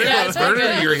pretty good. Yeah, it's pretty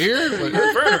Berner, good. you're here.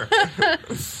 Werner.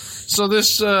 So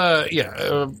this,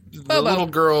 the little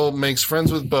girl makes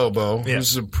friends with Bobo, Yeah.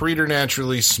 who's a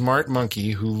preternaturally smart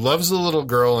monkey who loves the little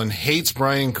girl and hates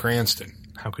Bryan Cranston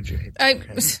How could you hate that? I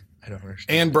I don't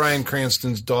understand. and Bryan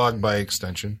Cranston's dog by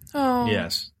extension, oh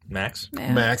Yes. Max?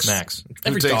 man. Max. Max. Who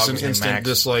Every takes dog an was named instant Max.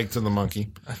 dislike to the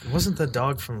monkey. Wasn't the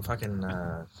dog from fucking,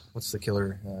 what's the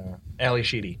killer? Ali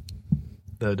Sheedy.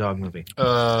 The dog movie.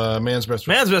 Man's best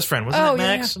friend. Man's Best Friend. Wasn't Oh, that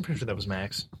Max? yeah. I'm pretty sure that was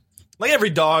Max. Like every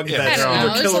dog Yeah, that's I don't know.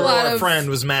 either There's killer a lot or a of- friend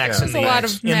was Max Yeah. in, There's a lot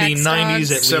of in the Max 90s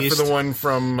dogs. at Except least. for the one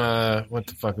from what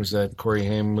the fuck was that Corey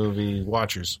Haim movie,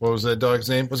 Watchers? What was that dog's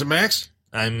name? Was it Max?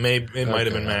 It might have Okay,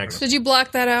 been Max. Did you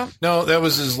block that out? No, that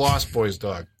was his Lost Boys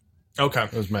dog. Okay.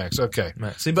 It was Max. Okay.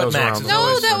 Max. See, but Those Max around is the- No,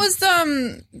 always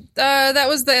that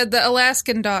was the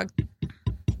Alaskan dog.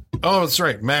 Oh, that's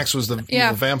right. Max was the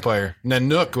evil vampire.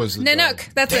 Nanook was the Nanook. dog.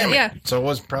 That's Damn it, yeah. So it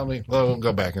was probably... Well, we'll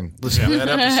go back and listen to that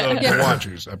episode. The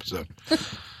Watchers episode.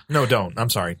 No, don't. I'm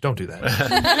sorry. Don't do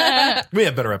that. We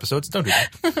have better episodes. Don't do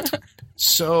that.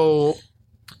 So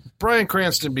Bryan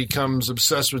Cranston becomes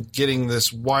obsessed with getting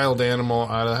this wild animal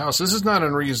out of the house. This is not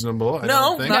unreasonable. I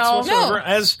don't think. Not whatsoever.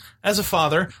 As a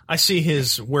father, I see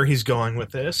where he's going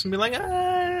with this and be like,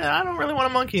 I don't really want a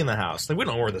monkey in the house. Like, we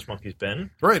don't know where this monkey's been.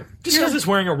 Right. Just because it's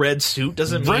wearing a red suit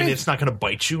doesn't mean it's not going to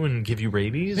bite you and give you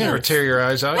rabies. Yeah, or tear your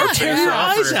eyes out. Or tear your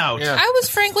eyes out. Yeah. I was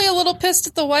frankly a little pissed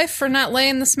at the wife for not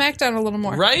laying the smack down a little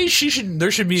more. Right?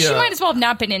 There should be She might as well have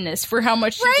not been in this for how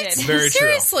much she Right? did. Very true.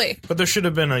 Seriously. But there should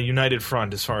have been a united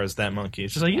front as far as that monkey.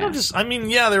 It's just like, you don't just, I mean,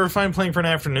 yeah, they were fine playing for an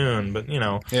afternoon, but,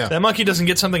 that monkey doesn't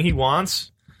get something he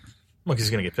wants, monkey's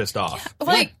going to get pissed off.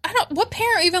 Like, what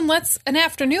parent even lets an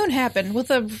afternoon happen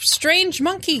with a strange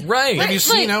monkey? Right. Have you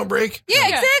seen Outbreak? Yeah,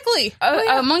 exactly.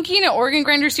 A monkey in an organ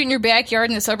grinder suit in your backyard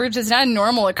in the suburbs is not a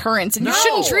normal occurrence, and you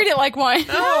shouldn't treat it like one.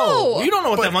 No. You don't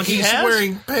know what that monkey He's has.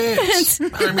 wearing pants.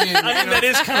 I mean, that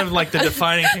is kind of like the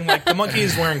defining thing. Like, the monkey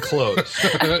is wearing clothes.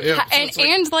 yeah,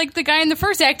 And like the guy in the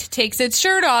first act takes its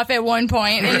shirt off at one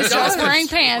point and is just wearing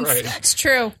pants. Right. It's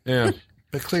true. Yeah.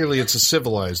 But clearly it's a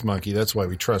civilized monkey. That's why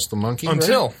we trust the monkey.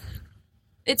 Until.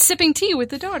 It's sipping tea with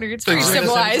the daughter. It's very Exactly.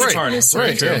 civilized. Right.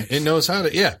 Right. Yeah. It knows how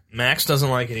to. Yeah. Max doesn't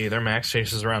like it either. Max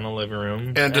chases around the living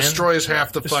room. And destroys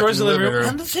half the destroys fucking the living living room.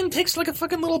 And the thing takes like a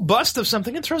fucking little bust of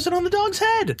something and throws it on the dog's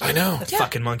head. I know. That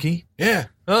fucking monkey. Yeah.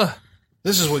 Ugh.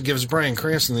 This is what gives Bryan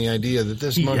Cranston the idea that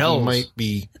this monkey yells. might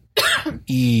be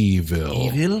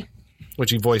evil. Evil?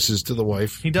 Which he voices to the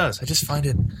wife. He does. I just find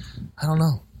it, I don't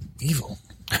know, evil.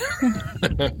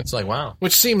 It's like, wow.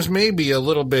 Which seems maybe a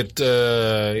little bit,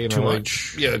 too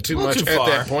much. Yeah, too A little much too at far.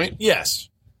 that point. Yes.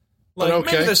 Like, But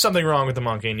okay. maybe there's something wrong with the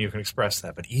monkey and you can express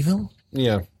that, but evil?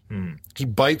 Yeah. He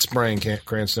bites Bryan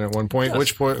Cranston at one point,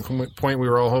 which point we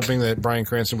were all hoping that Bryan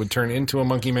Cranston would turn into a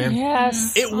monkey man.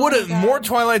 Yes. It would have, more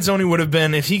Twilight Zone would have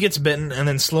been if he gets bitten and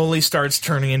then slowly starts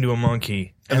turning into a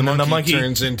monkey. And then the monkey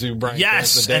turns into Bryan yes,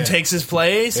 Cranston. and takes his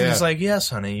place. And Yeah. he's like, yes,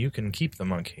 honey, you can keep the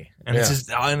monkey. And Yeah.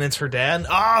 it's her dad.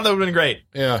 Ah, that would have been great.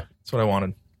 Yeah. That's what I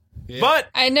wanted. Yeah. But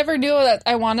I never knew that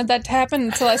I wanted that to happen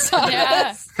until I saw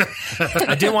Yeah. this.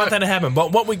 I didn't want that to happen.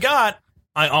 But what we got,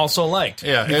 I also liked.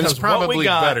 Yeah, and Because it's what we probably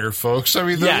got- better, folks. I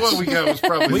mean, Yes. what we got was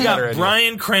probably We better. got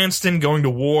Bryan Cranston going to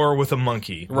war with a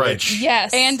monkey. Right. Which,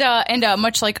 Yes. And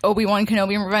much like Obi-Wan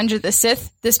Kenobi in Revenge of the Sith,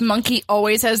 this monkey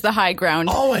always has the high ground.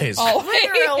 always.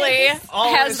 Literally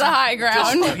has the high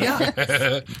ground. Yeah.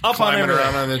 Up on climbing everything.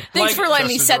 around on the. Thanks for letting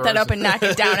me Justice set that up and knock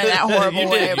it down in that horrible You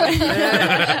way.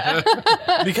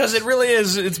 did. Because it really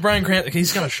is, it's Bryan Cranston.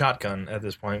 He's got a shotgun at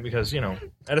this point because,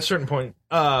 at a certain point,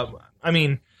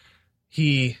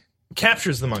 he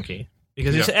captures the monkey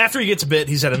because after he gets bit,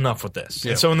 he's had enough with this.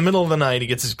 Yeah. And so in the middle of the night, he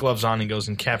gets his gloves on and goes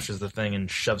and captures the thing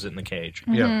and shoves it in the cage.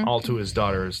 Yeah. All to his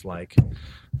daughter's,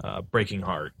 breaking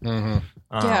heart. Mm-hmm.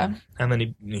 Yeah. And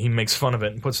then he makes fun of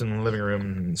it and puts it in the living room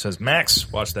and says, Max,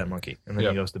 watch that monkey. And then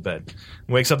he goes to bed.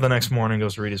 Wakes up the next morning,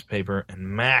 goes to read his paper, and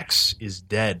Max is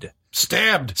dead.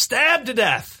 Stabbed. Stabbed to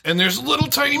death. And there's little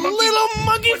tiny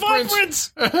monkey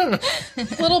footprints.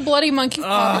 Little bloody monkey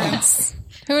footprints.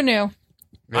 Who knew?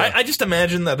 Yeah. I just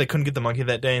imagine that they couldn't get the monkey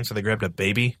that day, and so they grabbed a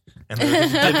baby and they were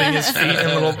just dipping his feet in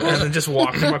and then just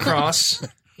walked him across.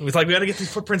 We we got to get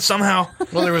these footprints somehow.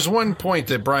 Well, there was one point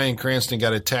that Bryan Cranston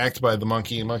got attacked by the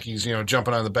monkey, and monkey's,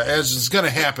 jumping on the back, as is going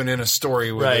to happen in a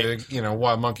story with a,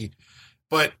 wild monkey.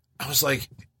 But I was like,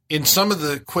 in some of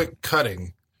the quick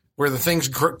cutting, where the thing's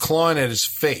clawing at his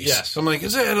face. Yes. I'm like,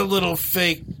 is that a little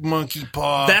fake monkey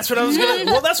paw? That's what I was gonna.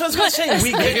 Well, that's what I was gonna say.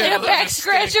 We get a back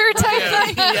scratcher type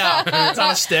thing. yeah, it's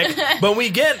on a stick. But we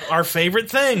get our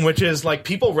favorite thing, which is like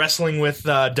people wrestling with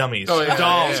dummies,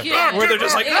 dolls, where they're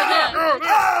just like,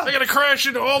 I gotta crash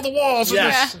into all the walls.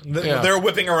 yes, Yeah. they're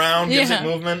whipping around, gives it Yeah.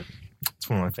 movement. It's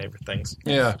one of my favorite things.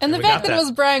 Yeah. And the We fact got that it that.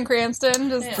 was Bryan Cranston,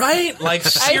 just Right? Like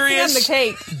icing on the serious,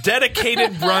 cake.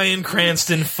 dedicated Bryan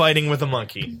Cranston fighting with a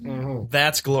monkey.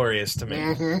 That's glorious to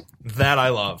me. That I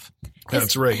love.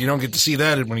 That's right. You don't get to see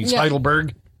that when he's Yeah.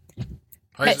 Heidelberg.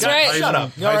 That's right. Shut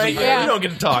up. All right? Yeah. You don't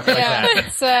get to talk like Yeah, that.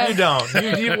 it's, You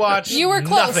don't. You watch You were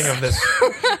close. nothing of this.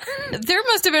 There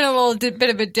must have been a little bit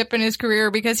of a dip in his career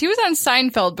because he was on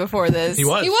Seinfeld before this. He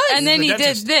was. He was. And then The he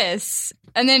dentist. did this.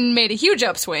 And then made a huge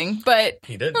upswing, but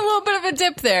He did. a little bit of a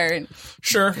dip there in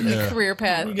Sure. Yeah. career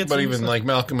path. You get But some- even like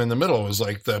Malcolm in the Middle was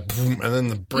like the boom, and then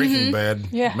the Breaking Bad.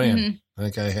 Yeah. Man, I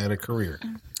think I had a career.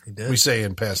 He did. We say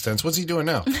in past tense. What's he doing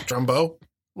now? Trumbo?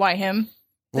 Why him?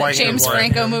 White James and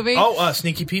Franco White. movie. Oh,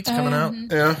 Sneaky Pete's coming out.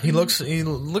 Yeah. He looks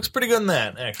pretty good in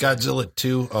that. Actually, Godzilla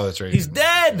 2. Oh, that's right. he's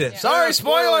dead. Sorry,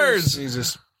 spoilers.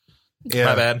 Jesus. Yeah.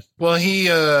 My bad. Well, he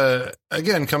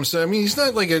again comes to. I mean, he's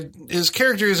not like his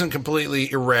character isn't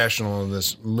completely irrational in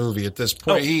this movie. At this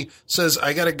point, Oh. he says,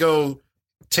 "I got to go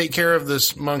take care of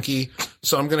this monkey,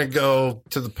 so I'm going to go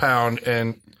to the pound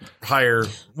and hire."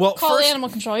 Well, Call first, animal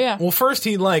control, yeah. well, first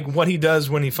what he does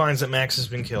when he finds that Max has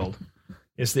been killed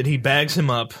is that he bags him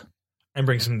up and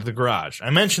brings him to the garage. I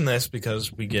mention this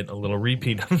because we get a little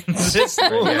repeat of this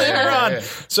later on. yeah.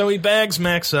 So he bags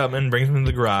Max up and brings him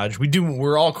to the garage.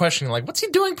 We're all questioning, like, what's he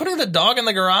doing putting the dog in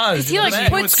the garage? He like Max-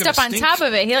 puts gonna stuff on stink. top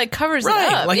of it. He like covers it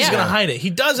right, up. like he's yeah. going to hide it.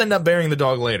 He does end up burying the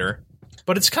dog later,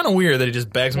 but it's kind of weird that he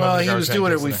just bags him up Well, in the he garage. was and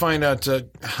doing it. gets We there. find out to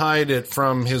hide it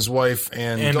from his wife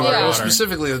and And daughter. daughter. Well,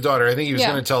 specifically the daughter. I think he was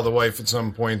Yeah. going to tell the wife at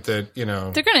some point that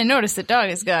They're gonna notice the dog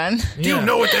is gone. Do you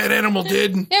know what that animal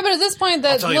did? Yeah, but at this point,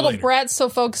 the tell you little later. brat's so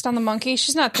focused on the monkey,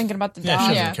 she's not thinking about the Yeah, dog. she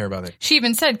doesn't Yeah. care about it. She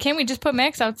even said, "Can't we just put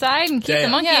Max outside and keep the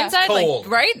Damn. monkey Yeah. inside?" Cold.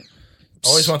 Like, right?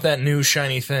 Always want that new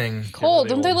shiny thing. Cold.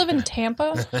 Get Don't they really live in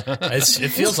Tampa? It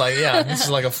feels like, yeah, this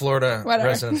is like a Florida Whatever.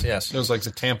 residence, yes. It was like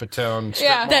the Tampa Town. strip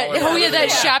Yeah. mall.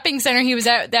 That shopping center he was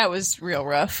at. That was real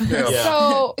rough. Yeah.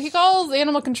 So he calls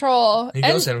animal control. He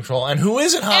goes in control. And who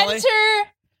is it, Holly? Enter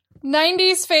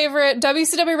 90s favorite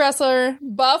WCW wrestler,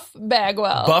 Buff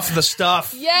Bagwell. Buff the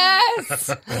stuff. Yes!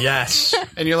 Yes.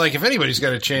 And you're like, if anybody's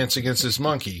got a chance against this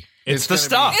monkey, It's the gonna be-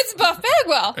 stuff. It's Buff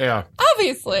Bagwell. Yeah.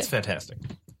 Obviously. It's fantastic.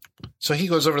 So he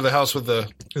goes over to the house with the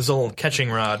His little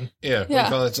catching rod. what do Yeah. you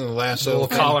call it? It's in the lasso. Little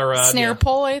thing. collar rod. Snare yeah.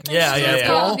 pole, I think. Yeah, yeah, yeah.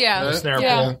 pole? Yeah. Yeah. Snare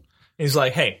Yeah. pole. He's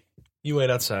like, hey, you wait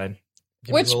outside.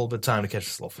 Give me Which- a little bit of time to catch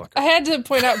this little fucker. I had to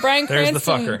point out Bryan There's the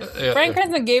Cranston. fucker. Yeah. Bryan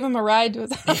Cranston gave him a ride to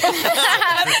his house.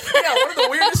 Yeah, one of the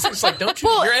weirdest things, like, don't you,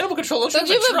 your animal control, don't Don't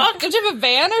you you, have a truck? don't you have a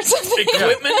van or something?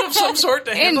 Equipment of some sort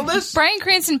to handle And this? Brian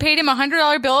Cranston paid him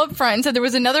 $100 bill up front and said there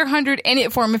was another $100 in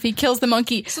it for him if he kills the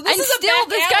monkey. So this and is a still,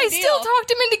 this backhanded guy still deal.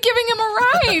 talked him into giving him a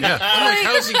ride. Yeah. I'm like,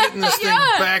 how's he getting this thing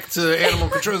Yeah. back to animal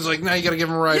control? It's like, now you got to give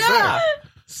him a ride Yeah. back.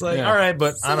 It's like, Yeah. all right,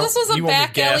 but I So don't. this was a you owe me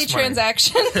back alley gas money.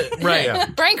 transaction. Right. Yeah.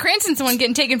 Brian Cranston's the one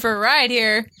getting taken for a ride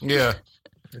here. Yeah.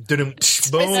 Boom. what you did there.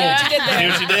 See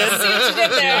what you did? What you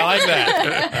did there. I like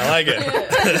that. I like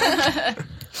it.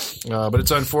 But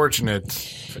it's unfortunate.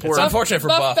 It's unfortunate for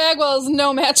Buff. Bagwell is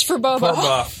no match for Bobo. Poor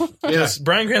Buff. Yes,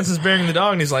 Brian Cranston's burying the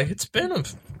dog, and he's like, "It's been a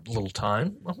little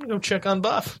time. I'm gonna go check on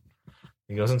Buff."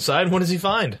 He goes inside. What does he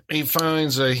find? He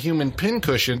finds a human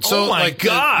pincushion. So, Oh my like,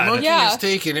 God. the monkey Yeah. has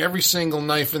taken every single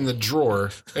knife in the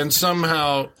drawer and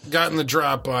somehow gotten the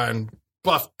drop on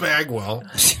Buff Bagwell.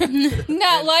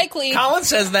 Not likely. Colin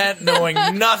says that knowing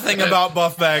nothing about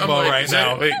Buff Bagwell I'm like, right is that-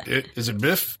 now. wait, is it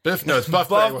Biff? Biff? No, it's Buff,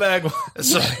 Buff Bagwell. Bagwell.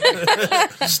 So,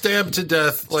 stabbed to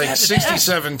death like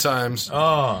 67 times,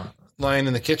 Oh lying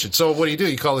in the kitchen. So what do?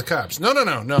 You call the cops? No.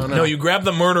 no! You grab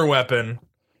the murder weapon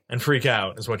and freak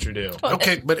out. Is what you do.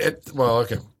 Okay, but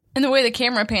okay. And the way the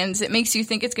camera pans, it makes you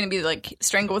think it's going to be like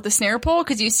strangled with the snare pole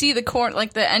because you see the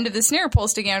like the end of the snare pole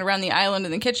sticking out around the island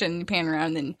in the kitchen. You pan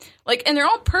around and and they're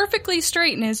all perfectly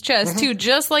straight in his chest too,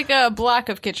 just like a block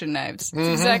of kitchen knives. It's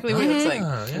exactly what it looks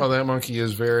like. Well, that monkey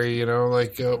is very,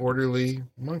 orderly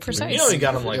monkey. Precise. You know, he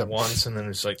got him like Yeah. once, and then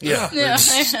it's like, Yeah, Yeah.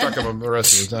 they stuck him the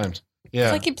rest of the times. Yeah,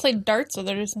 It's like he played darts with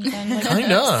it or something. Like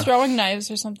Kinda. throwing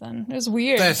knives or something. It was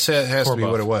weird. that has Poor to be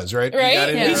Buff. what it was, right? Right? He got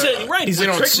in Yeah. there. He's we a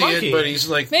don't trick see monkey. it, but he's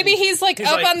like Maybe he's like He's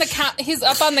up like- on the he's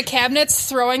up on the cabinets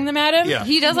throwing them at him. yeah.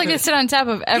 He does like to sit on top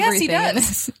of everything. does. and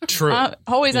is True.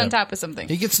 always Yeah. on top of something.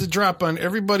 He gets the drop on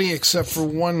everybody except for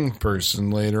one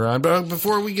person later on. But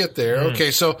before we get there,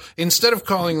 okay, so instead of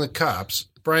calling the cops,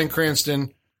 Bryan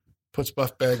Cranston puts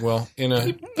Buff Bagwell in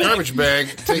a garbage bag,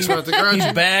 takes him out the garage.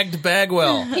 He's bagged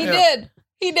Bagwell. He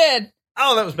did.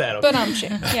 Oh, that was bad. Okay.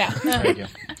 But yeah. Thank you.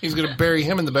 He's going to bury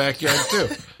him in the backyard, too.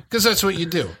 Because that's what you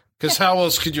do. Because how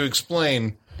else could you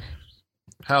explain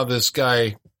how this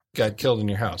guy got killed in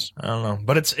your house? I don't know,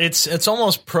 but it's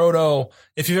almost proto.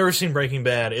 If you've ever seen Breaking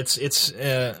Bad, it's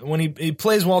when he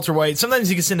plays Walter White. Sometimes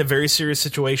he gets into very serious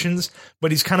situations,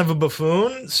 but he's kind of a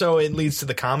buffoon, so it leads to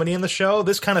the comedy in the show.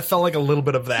 This kind of felt like a little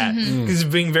bit of that because he's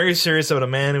being very serious about a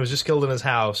man who was just killed in his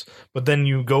house. But then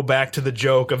you go back to the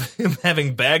joke of him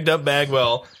having bagged up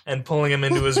Bagwell and pulling him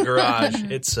into his garage.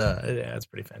 It's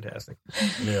pretty fantastic.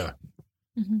 Yeah.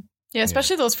 Yeah,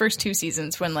 especially those first two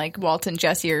seasons when like Walt and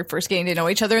Jesse are first getting to know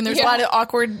each other, and there's Yeah. a lot of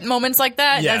awkward moments like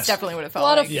that. Yes. That's definitely what it A felt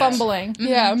lot like. of Yes. fumbling.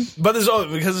 Yeah. But there's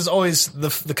always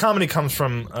the comedy comes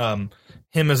from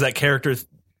him as that character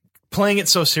playing it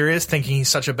so serious, thinking he's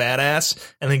such a badass,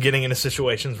 and then getting into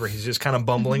situations where he's just kind of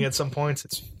bumbling at some points.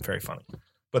 It's very funny.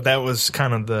 But that was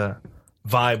kind of the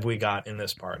vibe we got in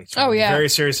this part. He's Oh, yeah. very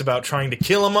serious about trying to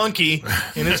kill a monkey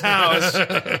in his house,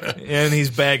 and he's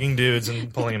bagging dudes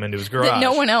and pulling them into his garage. That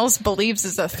no one else believes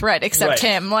is a threat except Right.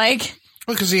 him. Like,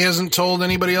 Because he hasn't told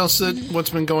anybody else that what's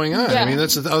been going on. Yeah. I mean,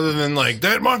 that's other than like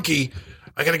that monkey.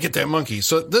 I got to get that monkey.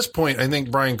 So at this point, I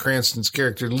think Bryan Cranston's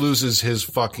character loses his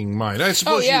fucking mind. I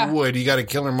suppose yeah. you would. You got a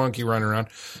killer monkey running around.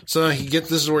 So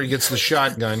this is where he gets the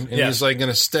shotgun, and Yeah. he's like going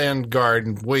to stand guard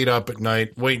and wait up at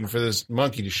night, waiting for this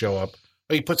monkey to show up.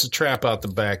 He puts a trap out the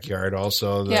backyard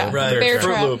also. Yeah. Right, Bear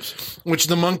Fruit trap. Loops. Which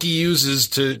the monkey uses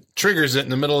to triggers it in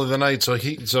the middle of the night.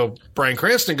 So Bryan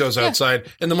Cranston goes outside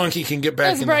and the monkey can get back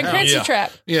That's in Bryan the house. Cranston Yeah.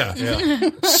 trap. Yeah. Yeah.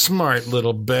 Smart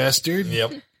little bastard.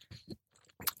 Yep.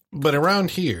 But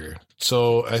around here,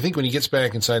 so I think when he gets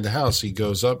back inside the house, he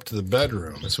goes up to the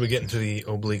bedroom. So we get into the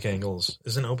oblique angles.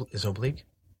 Is oblique?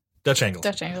 Dutch angles.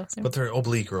 Dutch angles. But they're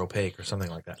oblique or opaque or something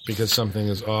like that. Because something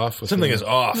is off. With Something him. is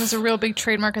off. It was a real big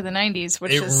trademark of the 90s,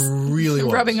 which It is really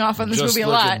was. rubbing off on this Just movie a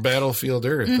look lot. at Battlefield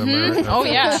Earth. Am I right? Oh,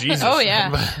 yeah. Jesus. Oh,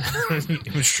 yeah.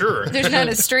 Sure. There's not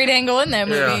a straight angle in that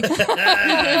movie.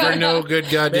 For no good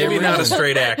goddamn Maybe not a reason.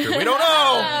 straight actor. We don't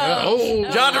know. Oh,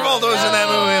 John Travolta was in that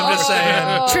movie. I'm just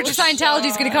saying. Church of Scientology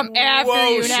is going to come after Whoa,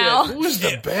 you shit. now. who was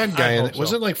the bad guy? I In hope it? Was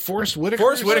so. it like Forrest Whitaker?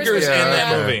 Forrest Whitaker is in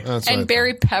that okay. movie. That's what I And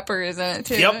Barry Pepper is in it,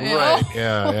 too. Yep, Yeah. Right.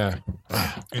 Yeah.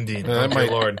 Indeed. That Oh, might,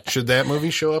 Lord. Should that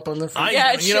movie show up on the?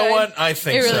 Yeah, it You know should. what? I It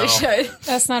think really so. should.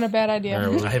 That's not a bad idea.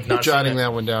 All right, we're I have not jotting seen it.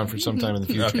 that one down for sometime in the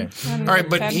future. Okay. All right,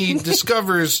 but he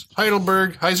discovers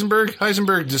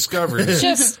Heisenberg discovers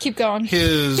Just keep going.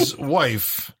 his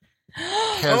wife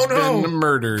has Oh, no. been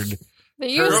murdered, The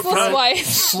useless front- wife.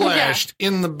 slashed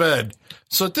in the bed.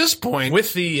 So at this point,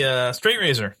 With the straight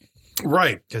razor.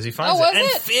 right. Because he finds Oh, was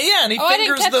it. it? Yeah, and he Oh, I didn't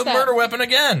fingers catch the that. murder weapon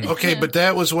again. Okay, but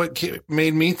that was what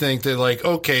made me think that, like,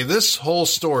 okay, this whole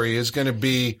story is going to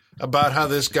be about how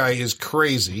this guy is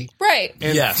crazy Right.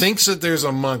 and Yes. thinks that there's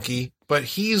a monkey, but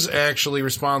he's actually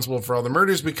responsible for all the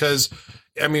murders because,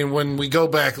 I mean, when we go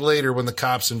back later, when the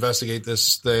cops investigate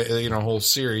the whole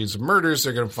series of murders,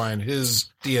 they're going to find his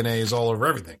DNA is all over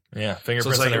everything. Yeah, So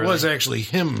fingerprints it's like and it was everything. actually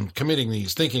him committing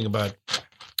these, thinking about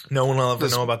No one will ever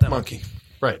this know about that monkey.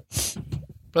 Right.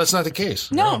 But that's not the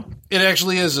case. No. It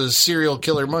actually is a serial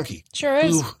killer monkey. Sure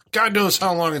is. Who, God knows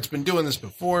how long it's been doing this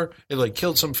before. It like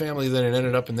killed some family, then it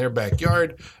ended up in their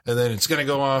backyard, and then it's going to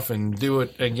go off and do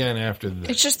it again after that.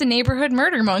 It's just the neighborhood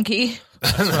murder monkey.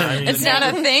 It's not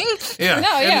a thing. Yeah.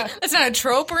 No, yeah. It's not a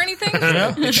trope or anything.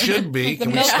 It should be. Can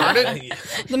we milk- start it?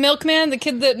 The milkman, the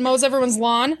kid that mows everyone's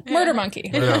lawn, murder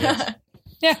monkey. Yeah.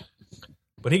 Yeah.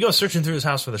 But he goes searching through his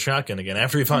house for the shotgun again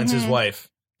after he finds his wife.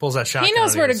 Pulls that shotgun. He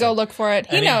knows out where to of go his- look for it.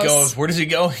 He And knows. he goes, where does he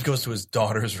go? He goes to his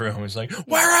daughter's room. He's like,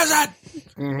 where is it?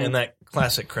 And that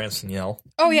classic Cranston yell.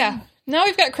 Oh, yeah. Now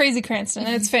we've got Crazy Cranston,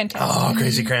 and it's fantastic. Oh,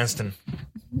 crazy Cranston.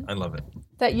 I love it.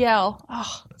 That yell.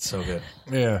 Oh, It's so good.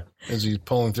 Yeah. As he's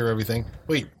pulling through everything.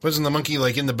 Wait, wasn't the monkey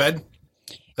like in the bed?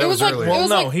 That It was was like- earlier. it Well, was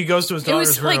no, like- he goes to his It daughter's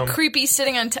was room. like creepy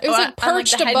sitting on, It was, like, on,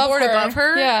 perched the above headboard her. above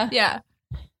her. Yeah. Yeah.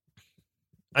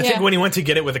 I think Yeah. when he went to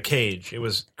get it with a cage, it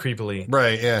was creepily.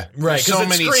 Right, yeah. Right, There's so 'cause it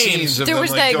many screams. scenes of There them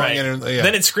was like that- going Right. in and, yeah.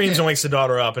 Then it screams and wakes the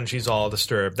daughter up, and she's all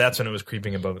disturbed. That's when it was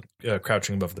creeping above,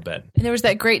 crouching above the bed. And there was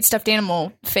that great stuffed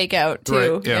animal fake out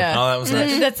too. Right, yeah. Oh, that was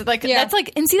nice. That's like Yeah. that's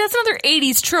like, and see, that's another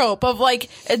 '80s trope of like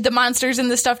the monsters and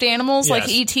the stuffed animals, like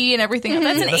Yes. E.T. and everything.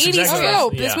 That's an That's '80s exactly right.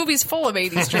 trope. Yeah. This movie's full of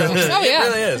 '80s tropes. Oh, yeah. It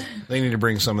really is. They need to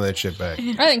bring some of that shit back.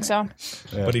 I think so.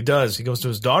 But he does. He goes to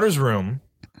his daughter's room,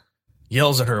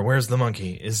 yells at her, "Where's the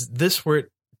monkey?" Is this where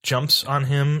it jumps on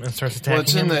him and starts attacking Well,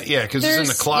 it's in him? the, yeah, because it's in the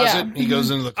There's- closet. yeah. He goes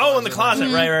into the closet. Oh, in the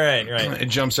closet. Right. It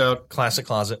jumps out. Classic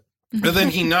closet. But then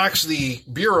he knocks the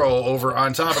bureau over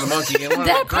on top of the monkey and one of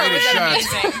the That part greatest was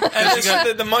shots.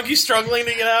 amazing. And the monkey's struggling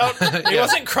to get out. He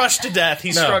wasn't crushed to death.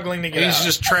 He's No. struggling to get He's out.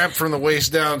 just trapped from the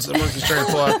waist down, so the monkey's trying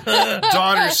to pull out.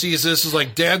 Daughter sees this, is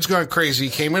like, Dad's gone crazy.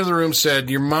 Came into the room, said,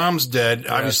 your mom's dead.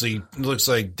 Obviously, it looks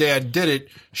like Dad did it.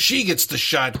 She gets the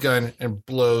shotgun and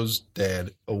blows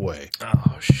Dad away,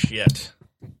 Oh, shit.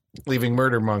 leaving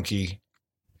Murder Monkey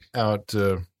out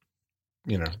to,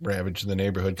 ravage the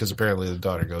neighborhood because apparently the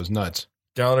daughter goes nuts.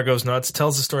 Daughter goes nuts,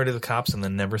 tells the story to the cops, and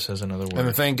then never says another word.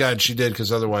 And thank God she did,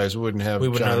 because otherwise we wouldn't have We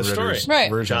wouldn't John know the story. Ritter's Right.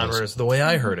 version of this. Genre is the way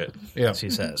I heard it, Yeah. as he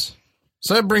says.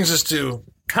 So that brings us to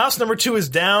House number 2 is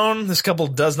down. This couple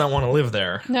does not want to live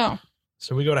there. No.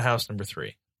 So we go to house number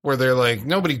 3. where they're like,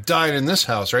 nobody died in this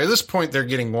house, right? At this point, they're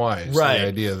getting wise. Right. The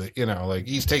idea that, like,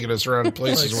 he's taking us around Like,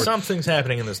 places where, something's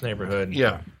happening in this neighborhood.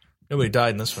 yeah. Nobody died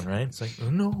in this one, right? It's like,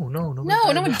 no. No,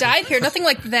 no one died here. Nothing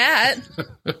like that.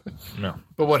 No.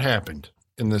 But what happened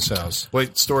in this house?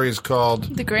 Wait, story is called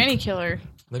The Granny Killer.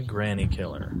 The Granny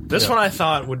Killer. This one I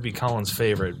thought would be Colin's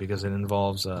favorite because it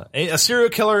involves a serial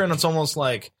killer, and it's almost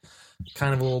like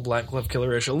kind of a little Black Glove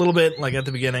Killer-ish, a little bit like at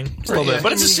the beginning, a little bit.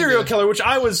 But it's a serial killer, which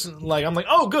I was like, I'm like,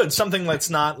 oh, good, something that's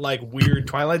not like weird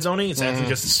Twilight Zone-y. It's actually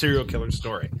just a serial killer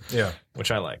story. Yeah,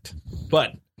 which I liked.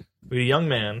 But with a young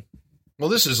man. Well,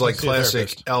 this is like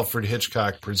classic Alfred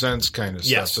Hitchcock Presents kind of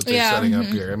stuff that they're setting up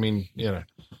here. I mean,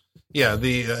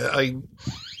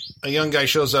 a young guy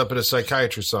shows up at a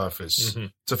psychiatrist's office.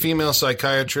 It's a female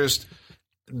psychiatrist.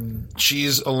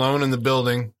 She's alone in the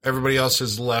building. Everybody else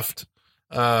has left.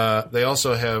 They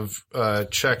also have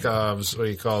Chekhov's, what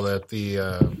do you call that? The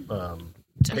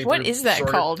what is that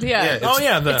called? Yeah.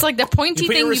 It's like the pointy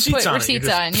thing you put receipts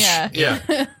on.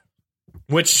 Yeah.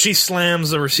 Which she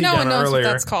slams the receipt down earlier.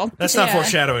 What that's called. That's not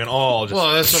foreshadowing at all.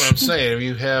 Well, that's what I'm saying. If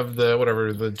you have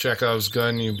the Chekhov's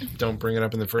gun, you don't bring it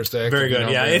up in the first act. Very good.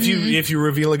 Yeah, if you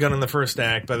reveal a gun in the first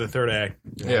act, by the third act,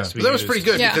 but that was pretty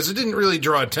good because it didn't really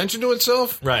draw attention to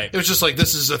itself. Right. It was just like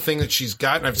this is a thing that she's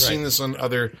got, and I've seen this on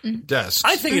other desks.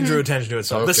 I think it drew attention to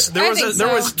itself. Okay.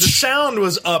 The sound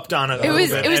was upped on it. It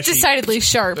was decidedly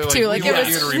sharp too. Like it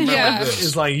was.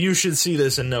 It's like you should see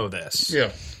this and know this.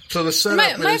 Yeah. So the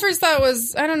setup my first thought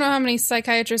was, I don't know how many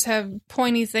psychiatrists have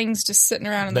pointy things just sitting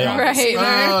around in their office.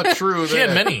 Right. True. She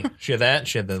had many. She had that.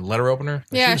 She had the letter opener.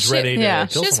 Yeah, she was ready to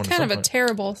kill someone. She's kind of a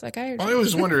terrible psychiatrist. I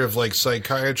always wonder if like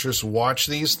psychiatrists watch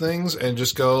these things and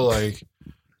just go like,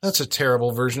 that's a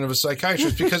terrible version of a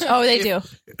psychiatrist because they do.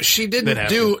 She didn't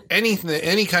do anything,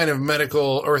 any kind of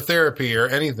medical or therapy or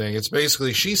anything. It's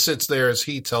basically she sits there as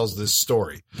he tells this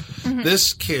story.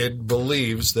 This kid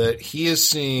believes that he is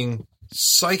seeing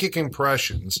psychic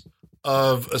impressions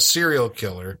of a serial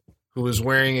killer who is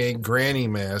wearing a granny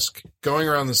mask, going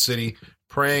around the city,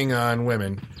 preying on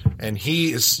women, and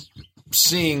he is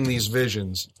seeing these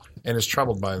visions and is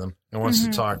troubled by them and wants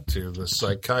to talk to the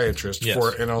psychiatrist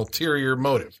for an ulterior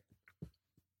motive.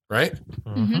 Right?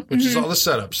 Which is all the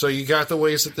setup. So you got the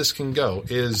ways that this can go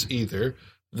is either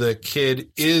the kid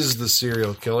is the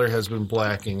serial killer, has been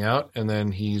blacking out, and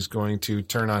then he's going to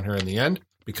turn on her in the end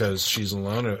because she's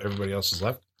alone and everybody else is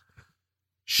left.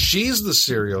 She's the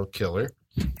serial killer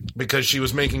because she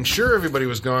was making sure everybody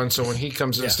was gone, so when he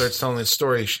comes in and starts telling his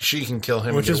story, she can kill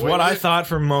him. Which is what I thought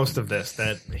for most of this,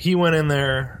 that he went in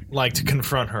there like to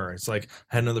confront her. It's like,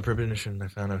 I had another premonition, I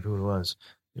found out who it was.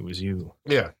 It was you.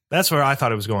 Yeah. That's where I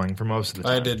thought it was going for most of the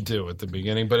time. I did too at the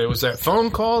beginning, but it was that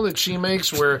phone call that she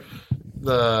makes where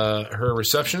her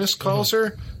receptionist calls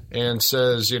her and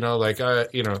says, I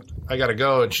got to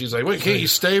go. And she's like, wait, can't you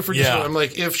stay for just a I'm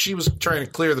like, if she was trying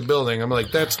to clear the building, I'm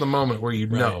like, that's the moment where you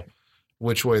know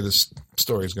which way this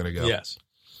story is going to go. Yes.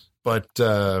 But,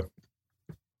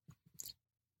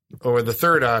 or the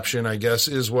third option, I guess,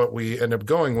 is what we end up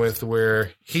going with,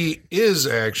 where he is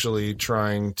actually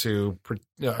trying to...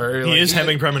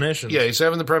 having premonitions. Yeah, he's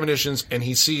having the premonitions, and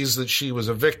he sees that she was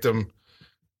a victim,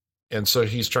 and so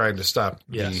he's trying to stop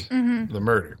the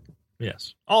murder.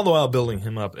 Yes. All the while building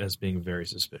him up as being very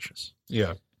suspicious.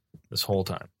 Yeah. This whole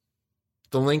time.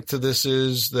 The link to this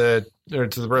is that, or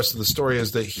to the rest of the story,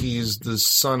 is that he's the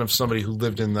son of somebody who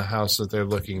lived in the house that they're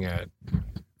looking at,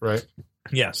 right?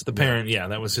 Yes, the parent,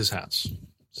 that was his house.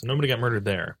 So nobody got murdered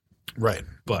there. Right.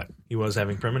 But he was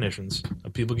having premonitions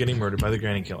of people getting murdered by the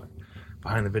granny killer.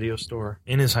 Behind the video store,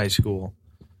 in his high school.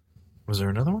 Was there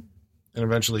another one? And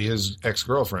eventually his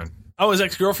ex-girlfriend. Oh, his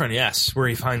ex-girlfriend, yes, where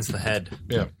he finds the head.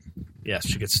 Yeah. Yes,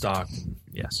 she gets stalked.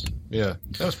 Yes. Yeah,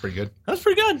 that was pretty good. That was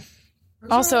pretty good.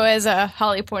 Also, as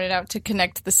Holly pointed out, to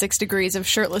connect the 6 degrees of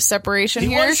shirtless separation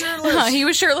he was shirtless. He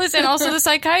was shirtless, and also the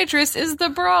psychiatrist is the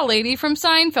bra lady from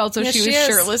Seinfeld, so she was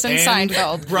shirtless in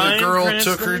Seinfeld. The girl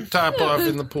took her top off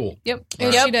in the pool. Yep.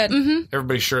 She did.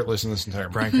 Everybody's shirtless in this entire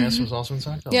movie. Bryan Cranston was also in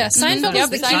Seinfeld. Yeah, Seinfeld is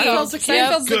the key.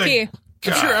 Seinfeld's the key.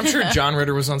 I'm sure John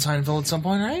Ritter was on Seinfeld at some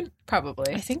point, right?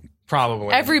 Probably. I think.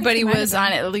 Probably. Everybody was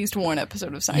on at least one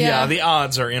episode of Seinfeld. Yeah, the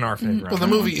odds are in our favor. Well, the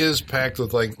movie is packed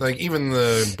with like even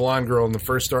the blonde girl in the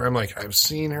first story. I'm like, I've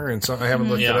seen her, and I haven't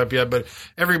looked it up yet. But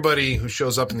everybody who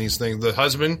shows up in these things, the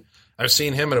husband, I've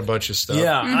seen him in a bunch of stuff.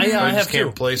 Yeah, I just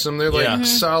can't place them. They're like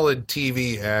solid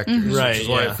TV actors, right? Which is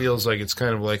why it feels like it's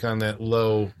kind of like on that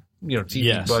low,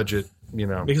 TV budget.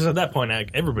 Because at that point,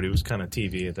 everybody was kind of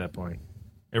TV at that point.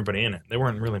 Everybody in it. They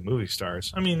weren't really movie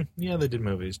stars. I mean, they did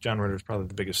movies. John Ritter was probably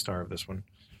the biggest star of this one.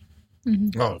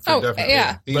 Oh, definitely.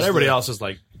 Yeah. But everybody else is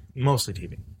like mostly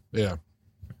TV. Yeah.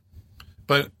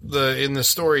 But in the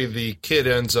story, the kid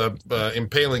ends up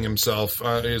impaling himself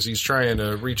as he's trying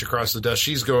to reach across the desk.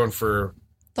 She's going for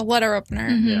the letter opener.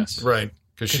 Yes. Right.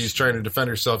 Because she's trying to defend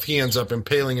herself. He ends up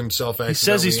impaling himself accidentally. He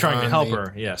says he's trying to help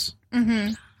her. Yes.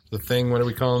 the thing. What are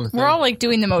we calling the thing? We're all like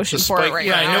doing the motion The for spike- it right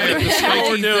yeah, now. I know the what spiky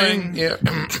we're doing. thing.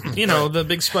 Yeah. You know, the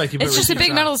big spike. You put It's just a receipts big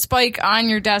on. metal spike on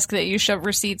your desk that you shove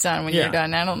receipts on when Yeah. you're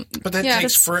done. I don't. But that Yeah.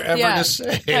 takes forever Yeah. to say.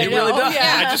 I It really know, does.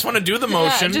 yeah. I just want to do the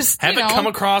motion, just, have you it know. come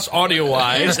across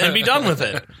audio-wise, and be done with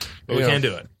it. But we Yeah. can't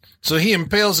do it. So he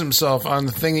impales himself on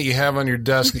the thing that you have on your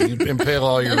desk that you impale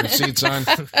all your receipts on,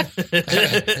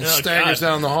 and staggers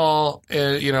down the hall.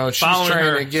 And, you know, she's Following trying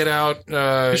her. to get out.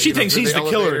 She you know, thinks through he's the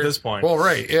killer elevator. at this point. Well,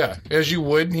 right, yeah, as you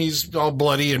would. He's all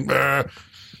bloody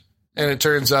and it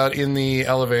turns out in the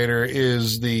elevator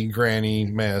is the granny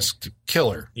masked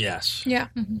killer, Yes. Yeah.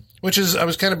 which is I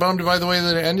was kind of bummed by the way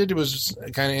that it ended. It was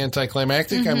kind of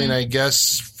anticlimactic. I mean, I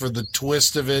guess for the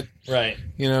twist of it. Right.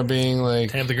 You know, being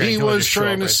like, Have the Grand he Killer was just show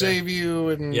trying up to right save you,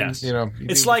 and Yes. you know,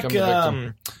 It's you like become the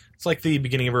victim. it's like the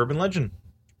beginning of Urban Legend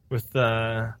with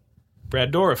Brad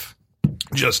Dourif.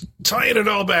 Just tying it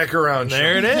all back around.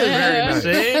 There it is. Very nice.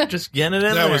 See? Just getting it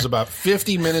in That there. was about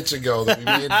 50 minutes ago that we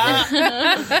made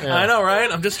that. I know,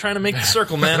 right? I'm just trying to make the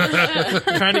circle, man.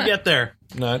 Trying to get there.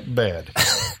 Not bad.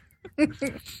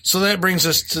 So that brings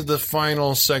us to the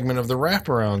final segment of the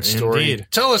wraparound story. Indeed.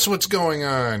 Tell us what's going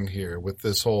on here with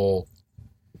this whole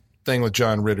thing with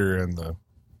John Ritter and the.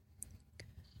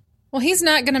 Well, he's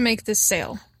not going to make this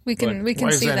sale. We can Why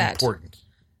is see that. important?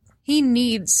 He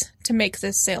needs to make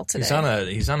this sale today. He's on a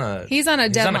He's on a he's on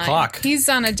deadline. a clock. He's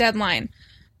on a deadline.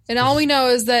 And all we know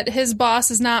is that his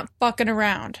boss is not fucking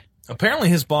around. Apparently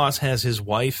his boss has his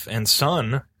wife and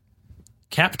son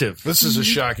captive. This is a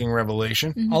shocking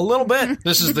revelation. A little bit.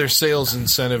 This is their sales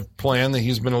incentive plan that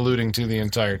he's been alluding to the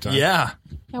entire time. Yeah.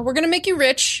 Now, we're going to make you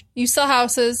rich, you sell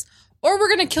houses, or we're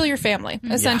going to kill your family,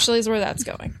 essentially is where that's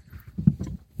going.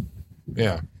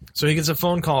 Yeah. So he gets a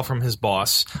phone call from his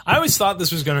boss. I always thought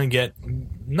this was going to get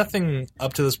nothing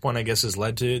up to this point. I guess has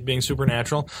led to it being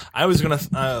supernatural. I was going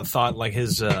to thought like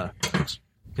his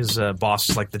boss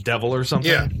is like the devil or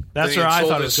something. Yeah. That's That he where had I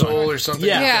sold thought it his was going. soul or something.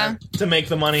 Yeah. like Yeah. that. To make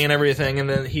the money and everything, and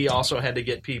then he also had to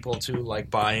get people to like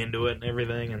buy into it and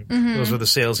everything, and those were the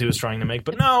sales he was trying to make.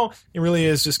 But no, it really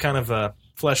is just kind of a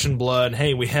flesh and blood.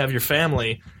 Hey, we have your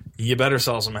family. You better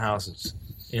sell some houses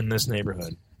in this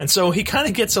neighborhood. And so he kind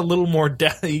of gets a little more.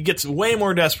 He gets way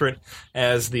more desperate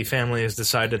as the family has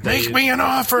decided they Make me an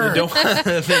offer.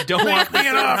 they don't want me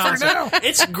an offer now.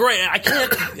 It's great.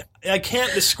 I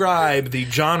can't describe the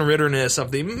John Ritterness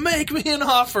of the make me an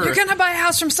offer. You're going to buy a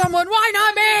house from someone. Why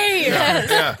not me?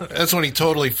 Yeah. That's when he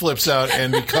totally flips out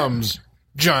and becomes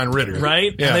John Ritter.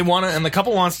 Right? Yeah. And they want to, and the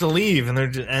couple wants to leave,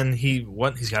 and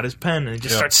he's got his pen, and he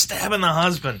just Yeah. starts stabbing the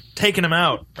husband, taking him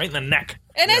out right in the neck.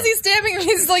 And as he's stabbing him,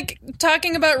 he's like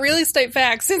talking about real estate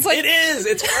facts. It's like, It is.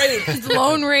 It's great.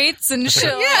 Loan rates and shit.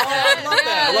 I love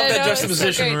that. I love that know, juxtaposition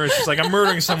it's so great. where it's just like I'm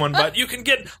murdering someone, but you can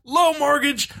get low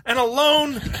mortgage and a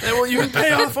loan that you can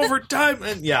pay off over time.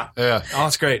 And yeah. Yeah. Oh,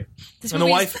 it's great. This And the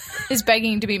movie wife. is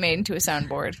begging to be made into a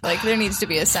soundboard. Like there needs to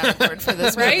be a soundboard for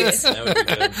this, right? That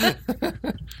would be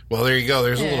good. Well, there you go.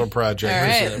 There's a little project. All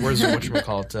right. Where's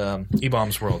whatchamacallit?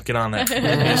 E-Bombs World. Get on that. Give me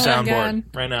a soundboard God.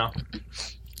 right now.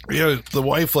 Yeah, the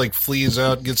wife like flees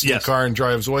out, gets in Yes. the car, and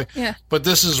drives away. Yeah. But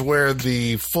this is where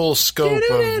the full scope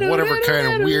of whatever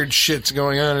kind of weird shit's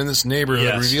going on in this neighborhood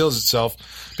Yes. reveals itself,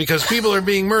 because people are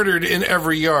being murdered in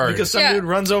every yard. Because some Yeah. dude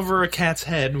runs over a cat's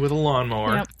head with a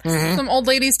lawnmower. Yep. some old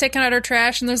lady's taking out her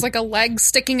trash, and there's like a leg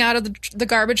sticking out of the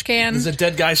garbage can. There's a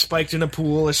dead guy spiked in a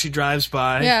pool as she drives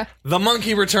by. Yeah. The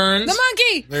monkey returns. The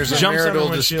monkey! There's a Jumps on marital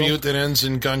the windshield. dispute that ends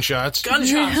in gunshots.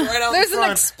 Gunshots right out There's the an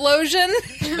front. explosion.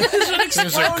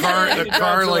 There's a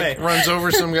car like runs over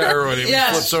some guy, or whatever,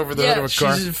 Yes. flips over the Yeah. hood of a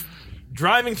car. She's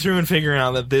driving through and figuring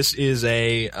out that this is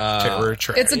a Terror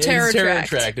track. It's a terror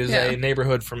tract. It's Yeah. a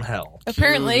neighborhood from hell.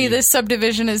 Apparently, this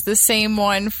subdivision is the same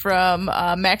one from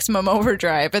Maximum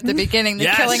Overdrive at the beginning. The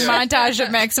Yes. killing Yeah. montage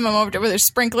of Maximum Overdrive, where their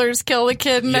sprinklers kill the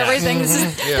kid and Yes. everything.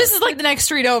 This is like the next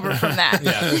street over from that.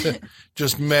 Yeah.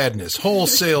 Just madness,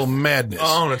 wholesale madness.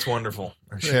 Oh, and it's wonderful.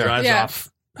 She Yeah. drives Yeah. off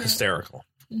hysterical.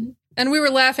 And we were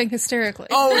laughing hysterically.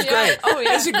 Oh, it was great. Oh,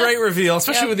 yeah. It's a great reveal,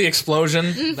 especially with the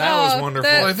explosion. That was Oh, wonderful.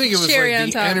 that- Well, I think it was Cherry on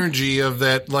like the top. energy of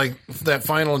that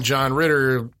final John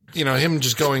Ritter, him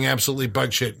just going absolutely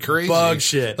bug shit crazy. Bug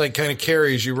shit. Like kind of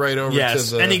carries you right over Yes,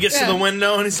 to the... and he gets to the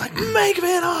window and he's like, "Make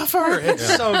me an offer."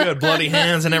 It's so good, bloody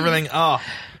hands and everything. Oh,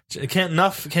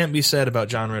 enough can't be said about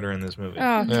John Ritter in this movie.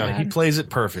 Oh, Yeah. He plays it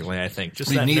perfectly. I think just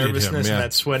We that needed him, nervousness yeah. and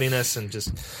that sweatiness and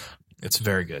just it's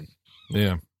very good.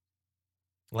 Yeah,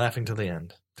 Laughing to the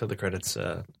end till the credits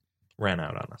ran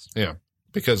out on us. yeah.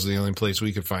 Because the only place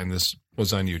we could find this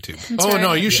was on YouTube.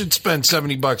 No, you should spend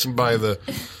 $70 and buy the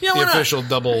official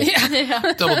double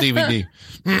DVD.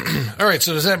 All right,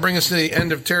 so does that bring us to the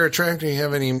end of Terror Track? Do you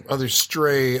have any other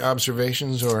stray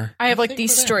observations or? I have like the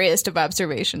strayest of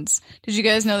observations. Did you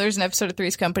guys know there's an episode of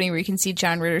Three's Company where you can see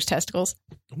John Ritter's testicles?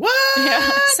 What? Yeah.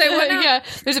 Say what now? Yeah.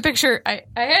 There's a picture. I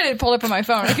had it pulled up on my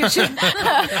phone. I can show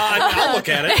I'll look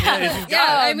at it. Yeah, if you've got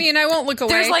I mean, I won't look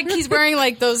away. There's like he's wearing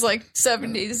like those like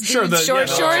 70s short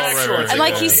shorts, right, and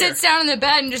like he sits down in the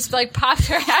bed and just like pops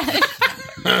her head.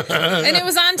 and it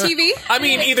was on TV. I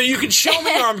mean, either you can show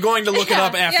me or I'm going to look it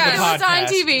up after the it podcast. was on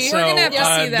TV. So, We're gonna have to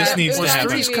see that. This needs It to was happen.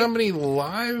 Three's Company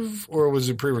live or was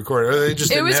it pre-recorded? Or they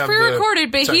just It didn't was have the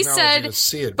pre-recorded, but he technology said, to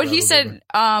see it, but he probably.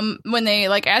 said, when they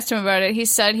like asked him about it, he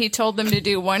said he told them to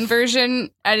do one version,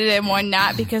 edit and one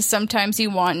not, because sometimes you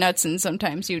want nuts and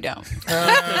sometimes you don't.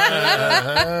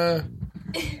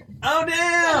 Oh,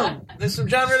 damn! There's some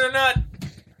John Ritter nut.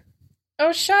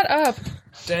 Oh, shut up.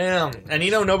 Damn. And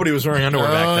nobody was wearing underwear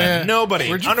back then. yeah. Nobody.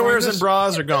 Where'd you Underwears find and this?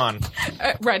 bras are gone.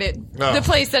 Reddit, Oh. the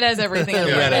place that has everything. on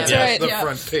Reddit, Reddit. yes. Right, the yeah.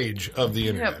 front page of the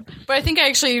internet. Yep. But I think I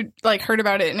actually like heard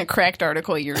about it in a Cracked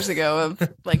article years ago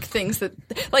of like things that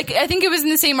like I think it was in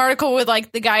the same article with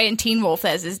like the guy in Teen Wolf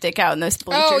has his dick out in the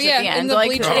bleachers Oh, yeah, at the end. in the like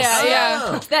bleachers.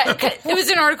 yeah. That it was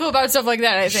an article about stuff like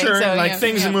that, I think. Sure, so, like yeah,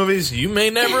 things yeah. in movies you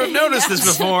may never have noticed this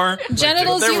before.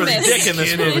 Genitals There you was missed. dick in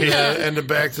this And, movie. and the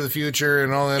Back to the Future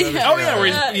and all that other Oh yeah, where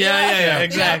he's, Yeah, yeah,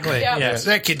 exactly. Yeah. Yes.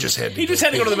 That kid just had to He just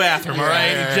had to go to the bathroom, all right?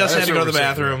 Yeah, He just had that's to go to what the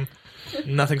we're saying.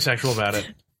 bathroom. Nothing sexual about it.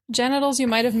 Genitals you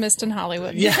might have missed in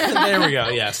Hollywood. Yeah, there we go.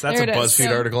 Yes, that's There a it is. BuzzFeed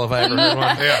Yeah. article if I ever heard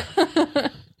one. Yeah.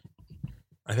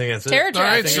 I think that's it. Terror All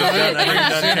Track. right, so I think that we've brings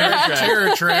done us Terror Track.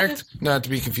 Terror Tract, not to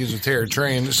be confused with Terror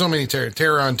Train. There's so many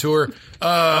Terror on tour.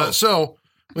 So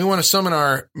we want to summon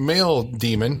our male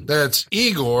demon. That's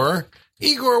Igor.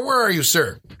 Igor, where are you,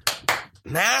 sir?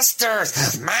 Masters,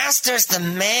 the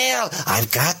mail.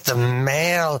 I've got the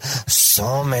mail.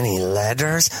 So many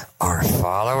letters. Our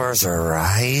followers are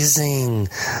rising.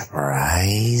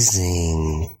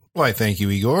 Why, thank you,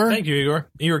 Igor. Thank you, Igor.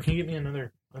 Igor, can you get me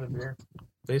another beer,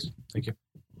 please? Thank you.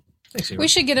 Thanks, Igor. We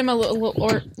should get him a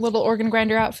little organ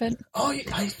grinder outfit. Oh, you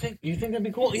think that'd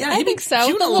be cool? Yeah, I he'd be think so.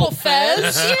 cute, The a little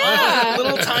fez. Yeah.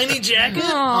 little tiny jacket.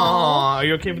 Aw. Are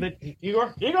you okay with it,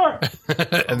 Igor? Igor.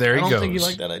 And there he I don't goes. think you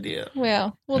like that idea.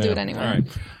 Well, we'll do it Yeah. anyway.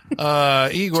 All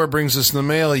right. Igor brings us the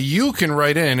mail. You can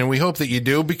write in, and we hope that you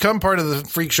do. Become part of the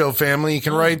Freak Show family. You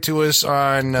can write to us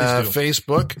on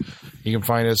Facebook. You can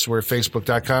find us where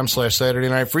facebook.com/Saturday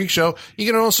Night Freak Show. You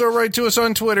can also write to us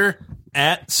on Twitter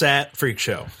At Sat Freak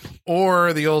Show.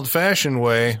 or the old-fashioned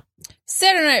way,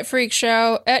 Saturday Night Freak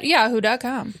Show at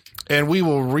yahoo.com. and we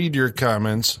will read your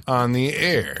comments on the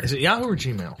air. Is it Yahoo or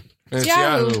Gmail? It's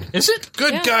Yahoo. Yahoo. Is it?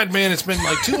 Good Yeah. God, man, it's been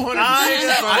like 200.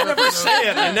 I never say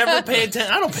it. I never pay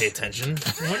attention. I don't pay attention.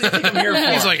 What do you think I'm here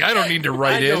for? He's like, I don't need to I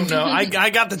write in. don't know. I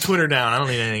got the Twitter down. I don't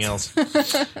need anything else.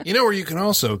 You know where you can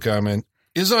also comment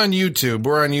is on YouTube.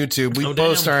 We're on YouTube. We Oh,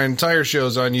 post damn. our entire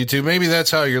shows on YouTube. Maybe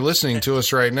that's how you're listening to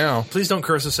us right now. Please don't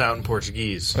curse us out in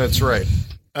Portuguese. That's right.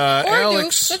 Or Alex,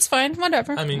 Dukes. That's fine.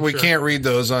 Whatever. I mean, we sure. can't read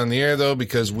those on the air, though,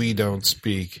 because we don't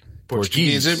speak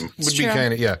Portuguese. It would be true.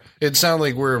 kind of, yeah. It'd sound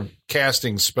like we're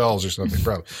casting spells or something,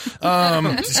 probably.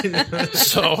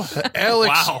 So, Alex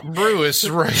Wow. Brewis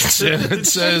writes in and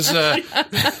says,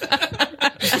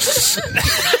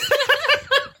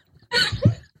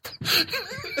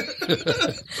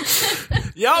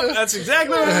 Yup, that's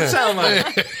exactly what it sounds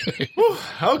like. Whew.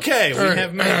 Okay, we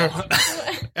have mail.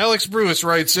 Alex Brewis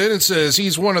writes in and says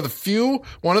he's one of the few,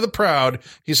 one of the proud.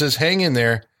 He says, hang in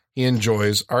there. He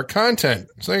enjoys our content.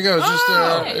 So there you go.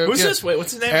 Who's this? Wait,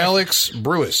 what's his name? Alex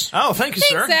Brewis. Oh, thank you,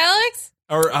 sir. Thanks, Alex.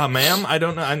 Or ma'am, I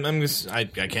don't know. I'm just, I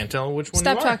can't tell which one.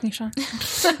 Stop you are. talking, Sean.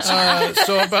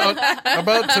 So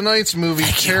about tonight's movie,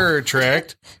 Terror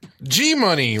Tract,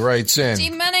 G-Money writes in.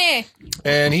 G-Money.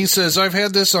 And he says, I've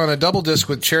had this on a double disc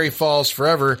with Cherry Falls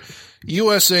forever.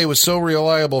 USA was so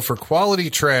reliable for quality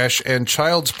trash and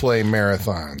Child's Play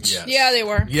marathons. Yes. Yeah, they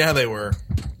were. Yeah, they were.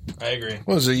 I agree.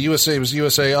 What was it? USA was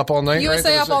USA Up All Night,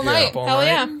 USA right? Up All Night. Up All Hell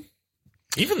Night.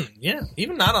 yeah.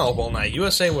 Even not Up All Night.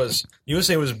 USA was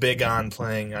big on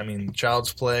playing. I mean,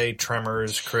 Child's Play,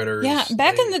 Tremors, Critters. Yeah,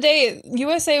 back in the day,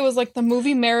 USA was like the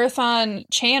movie marathon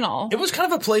channel. It was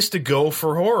kind of a place to go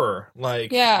for horror,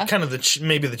 like Yeah. kind of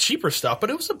maybe the cheaper stuff,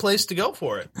 but it was a place to go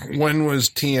for it. When was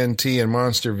TNT and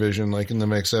Monster Vision like in the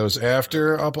mix? That was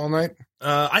after Up All Night?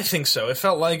 I think so. It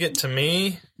felt like it to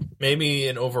me. Maybe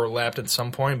it overlapped at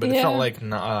some point, but it Yeah. felt like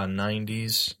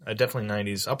 90s. Definitely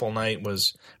 90s. Up All Night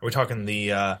was. Are we talking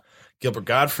the Gilbert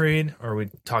Gottfried, or are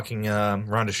we talking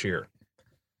Rhonda Shear?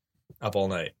 Up All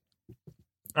Night.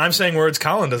 I'm saying words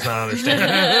Colin does not understand.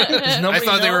 I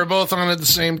thought they were both on at the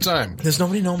same time. Does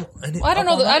nobody know? Well, I don't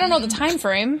know. I don't know the time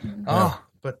frame. Oh,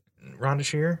 but Rhonda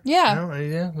Shear? Yeah. No?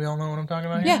 Yeah, we all know what I'm talking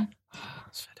about Yeah. here?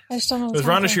 I just don't know. It was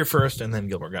Rhonda Shear first, and then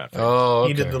Gilbert Gottfried. Oh,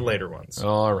 He did okay. the later ones. Oh,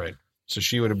 all right. So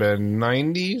she would have been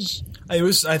 90s? I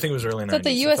think it was early 90s. Is that the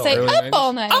It USA felt early Up 90s?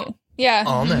 All Night? Yeah.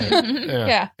 all night. Yeah.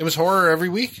 Yeah. It was horror every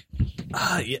week?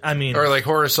 Yeah, I mean, Or like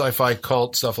horror, sci-fi,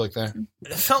 cult, stuff like that?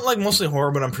 it felt like mostly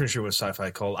horror, but I'm pretty sure it was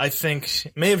sci-fi cult. I think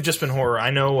it may have just been horror.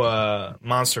 I know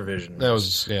Monster Vision. That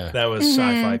was, yeah. That was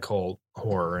sci-fi cult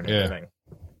horror and Yeah. everything.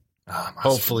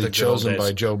 Hopefully the good old chosen days.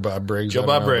 by Joe Bob Briggs. Joe I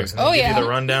Bob don't know. Briggs. Oh, Give yeah. you the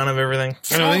rundown of everything.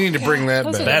 I know, they need to bring that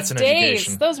Those back. were That's the an days.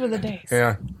 education. Those were the days.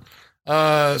 Yeah.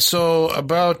 So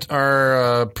about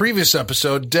our previous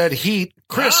episode, Dead Heat,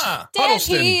 Chris Ah. Dead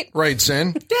Huddleston Heat. writes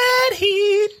in, Dead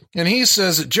Heat. and he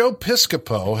says that Joe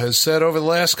Piscopo has said over the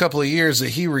last couple of years that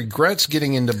he regrets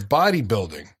getting into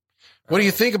bodybuilding. What do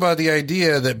you think about the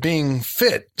idea that being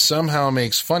fit somehow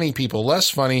makes funny people less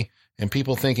funny and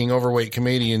people thinking overweight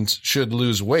comedians should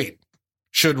lose weight?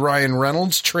 Should Ryan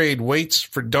Reynolds trade weights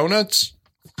for donuts?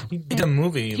 He did a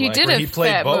movie. He did where a he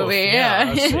played fat both. movie,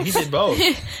 yeah. He did both.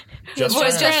 Just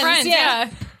Was Friends. just friends, yeah.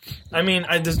 I mean,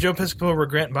 does Joe Piscopo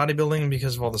regret bodybuilding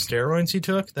because of all the steroids he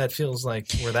took? That feels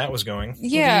like where that was going.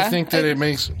 Yeah. Do you think that it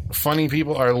makes funny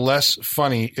people are less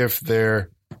funny if they're,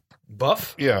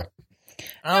 Buff? yeah.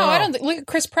 No, I don't think. Look at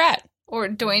Chris Pratt. Or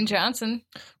Dwayne Johnson.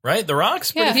 Right? The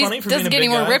Rock's pretty Yeah, He funny for being doesn't a get big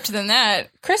any more guy. ripped than that.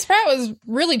 Chris Pratt was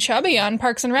really chubby on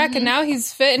Parks and Rec, and now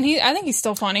he's fit, and I think he's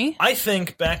still funny. I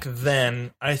think back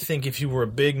then, if you were a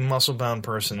big muscle-bound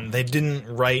person, they didn't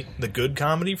write the good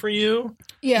comedy for you.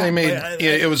 Yeah. They made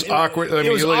it was awkward. I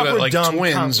mean, was you look at it awkward, like dumb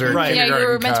Twins com- or right. Yeah, you were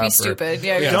Kindergarten meant to be Cop or- stupid.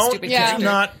 Yeah, you're a Don't stupid do character.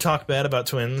 not talk bad about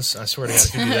Twins. I swear to God,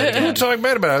 if you do that I again. didn't talk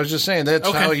bad about it. I was just saying that's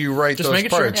Okay. how you write Just those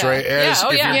making sure. parts, Yeah. right? Yeah. As Oh,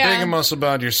 if yeah. you're Yeah. big and muscle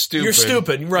bound, you're stupid. You're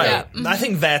stupid, right? Yeah. I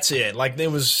think that's it. Like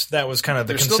that was kind of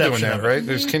the They're still conception doing that, of it. right?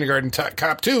 There's Kindergarten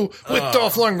Cop 2 with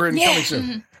Dolph Lundgren Yeah. coming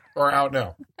soon. Or out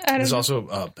now. I don't There's know. also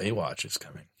Baywatch is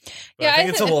coming. But Yeah, I think I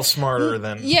it's a thi- little smarter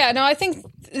than Yeah, no, I think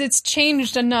it's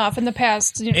changed enough in the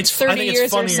past I 30 think years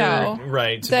it's funnier, or so.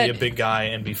 right? To that- be a big guy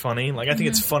and be funny. Like I think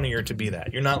it's funnier to be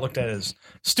that. You're not looked at as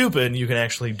stupid. You can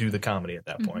actually do the comedy at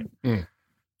that point.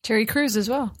 Terry Crews as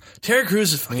well. Terry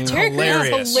Crews is fucking Terry Crews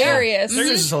hilarious. is hilarious. Terry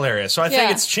Crews is hilarious. So I think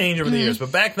Yeah. it's changed over the years.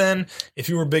 But back then, if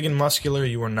you were big and muscular,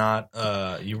 you were not.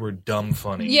 You were dumb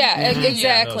funny. Yeah, in those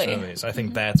exactly. movies. I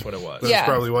think that's what it was. That's Yeah.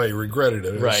 probably why he regretted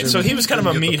it. Right. So he was kind of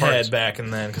a Didn't get the parts. meathead back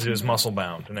and then because he was muscle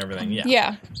bound and everything. Yeah.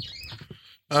 Yeah.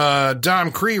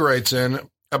 Dom Cree writes in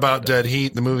about Dead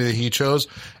Heat, the movie that he chose,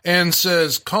 and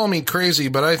says, call me crazy,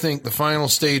 but I think the final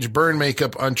stage burn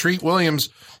makeup on Treat Williams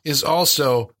is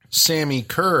also Sammy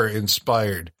Kerr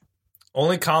inspired.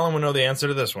 Only Colin would know the answer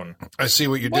to this one. I see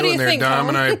what you're What do doing you there, think, Dom, Colin?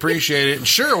 and I appreciate it. And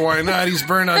sure, why not? He's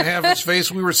burned on half his face.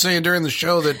 We were saying during the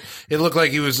show that it looked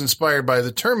like he was inspired by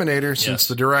the Terminator since Yes.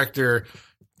 the director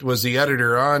was the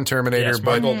editor on Terminator. Yes,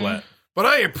 Mark but, Goldblatt. but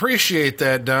I appreciate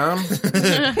that, Dom. I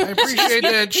appreciate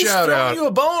that He's shout throwing out. you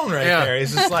a bone right Yeah. there.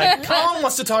 He's just like, Colin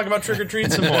wants to talk about Trick or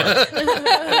Treat some more.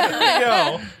 There you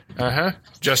go. Uh-huh.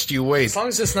 Just you wait. As long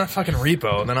as it's not fucking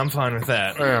Repo, then I'm fine with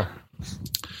that. Yeah.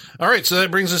 All right, so that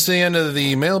brings us to the end of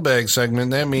the mailbag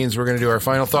segment. That means we're going to do our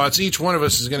final thoughts. Each one of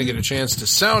us is going to get a chance to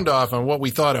sound off on what we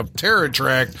thought of Terror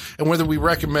Track and whether we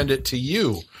recommend it to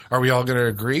you. Are we all going to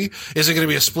agree? Is it going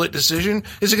to be a split decision?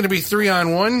 Is it going to be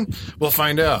 3-on-1? We'll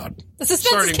find out. The suspense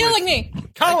Starting is killing me.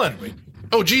 Colin,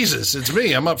 Oh, Jesus, it's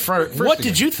me. I'm up front. First what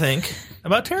again. did you think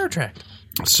about Terror Track?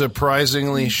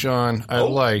 Surprisingly, Sean, I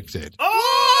liked it.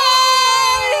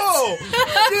 Oh!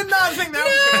 I did not think that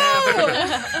was going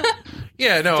to happen.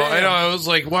 Yeah, no, I know. I was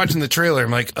like watching the trailer. I'm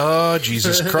like, oh,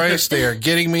 Jesus Christ, they are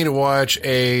getting me to watch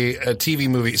a TV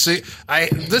movie. See,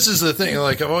 this is the thing.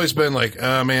 Like, I've always been like,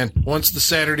 oh man, once the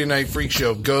Saturday Night Freak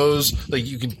Show goes, like,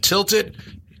 you can tilt it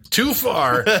too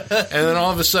far, and then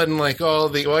all of a sudden, like, well,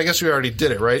 I guess we already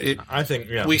did it, right? I think,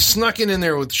 yeah. We snuck it in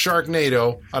there with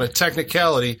Sharknado on a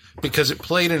technicality because it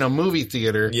played in a movie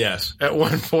theater. Yes. At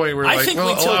one point, we're I like, think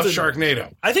well, we allow tilted-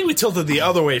 Sharknado. I think we tilted the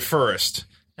other way first.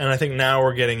 And I think now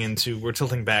we're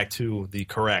tilting back to the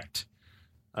correct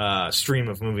stream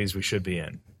of movies we should be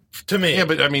in. To me. Yeah,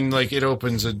 but I mean, like, it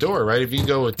opens a door, right? If you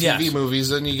go with TV Yes. movies,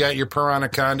 then you got your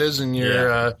Piranhacondas and your,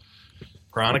 Yeah.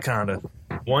 Piranhaconda.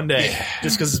 One day.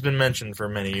 Just because it's been mentioned for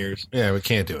many years. we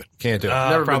can't do it. Can't do it.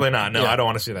 Never Probably been- not. No, yeah. I don't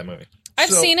want to see that movie. I've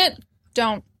So- seen it.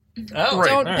 Don't. Oh, Right.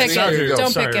 Don't All pick right, it. there you go.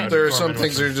 Don't Sorry, pick it. There are some Norman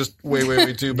things that are just way, way,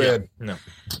 way too bad. No.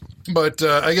 But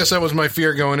I guess that was my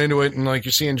fear going into it. And like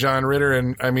you're seeing John Ritter,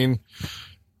 and I mean,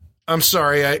 I'm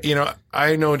sorry.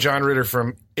 I know John Ritter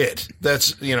from it.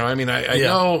 That's, I mean, I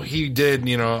know he did,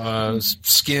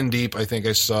 Skin Deep, I think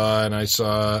I saw, and I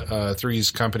saw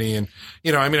Three's Company, and,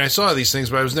 I mean, I saw these things,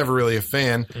 but I was never really a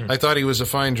fan. I thought he was a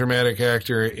fine dramatic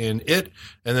actor in it,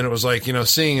 and then it was like,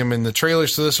 seeing him in the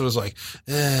trailers to this, it was like,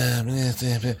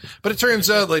 but it turns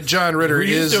out, like, John Ritter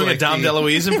is doing like a Dom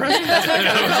DeLuise impression?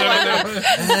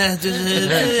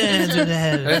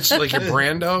 That's like your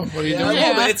Brando? What are you doing?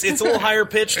 Yeah, but it's a little higher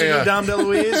pitched to do Dom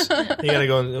DeLuise. You gotta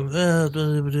go.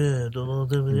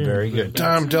 Very good.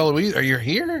 Dom DeLuise, are you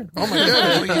here? Oh my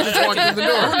God. You just walked in the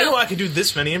door. I knew I could do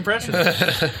this many impressions.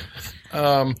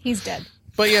 He's dead.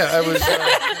 But yeah, I was.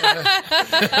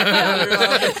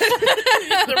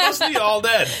 They're mostly all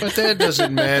dead. But that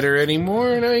doesn't matter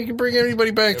anymore. Now you can bring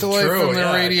everybody back to life True, on the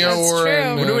radio That's or true.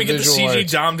 on, When do we get the visual CG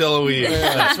arts. Dom DeLuise?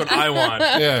 That's what I want.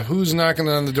 Yeah, who's knocking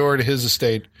on the door to his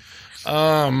estate?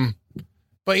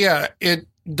 But yeah, it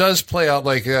does play out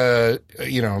like I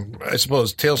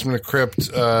suppose Tales from the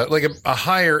Crypt, like a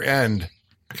higher end,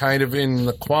 kind of in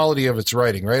the quality of its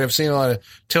writing, right? I've seen a lot of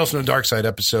Tales from the Dark Side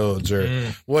episodes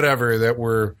or whatever that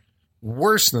were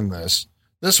worse than this.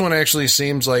 This one actually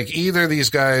seems like either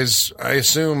these guys, I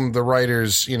assume the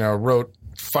writers, wrote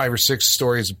 5 or 6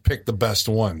 stories and picked the best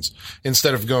ones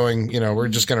instead of going, we're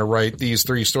just going to write these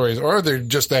 3 stories, or they're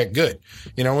just that good,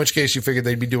 in which case you figured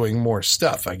they'd be doing more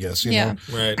stuff, I guess, you know?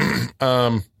 Right.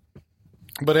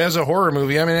 But as a horror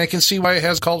movie, I mean, I can see why it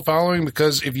has cult following,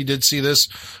 because if you did see this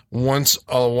once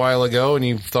a while ago and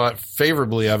you thought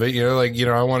favorably of it,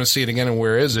 I want to see it again, and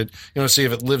where is it? You want to see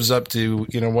if it lives up to,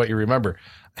 what you remember.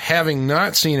 Having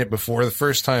not seen it before, the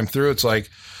first time through, it's like,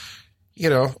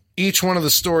 each one of the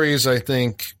stories, I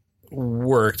think,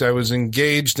 worked. I was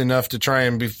engaged enough to try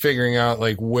and be figuring out,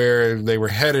 like, where they were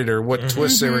headed or what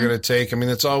twists they were going to take. I mean,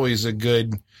 it's always a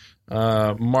good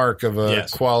mark of a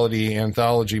quality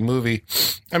anthology movie.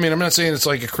 I mean, I'm not saying it's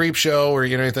like a creep show or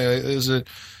anything. Is it?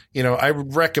 I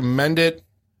would recommend it.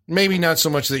 Maybe not so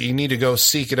much that you need to go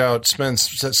seek it out, spend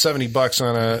 $70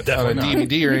 on a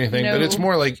DVD or anything, but it's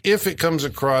more like if it comes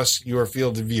across your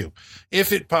field of view,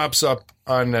 if it pops up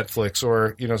on Netflix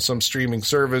or some streaming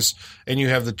service, and you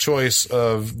have the choice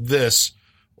of this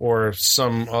or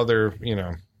some other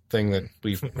thing that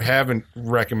we haven't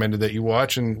recommended that you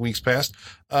watch in weeks past,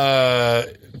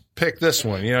 pick this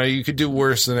one. You could do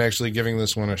worse than actually giving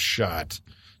this one a shot.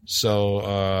 So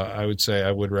I would say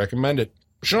I would recommend it.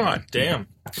 Sean. Damn.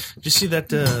 Did you see that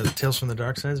Tales from the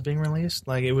Dark Side is being released?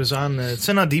 Like, it was on, it's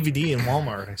on DVD in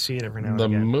Walmart. I see it every now and The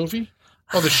again. movie?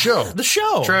 Oh, the show. The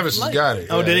show. Travis has got it.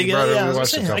 Oh, did he get it? Yeah, I was watched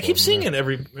saying, a couple I keep of them, seeing it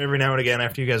every now and again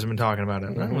after you guys have been talking about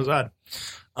it. That was odd.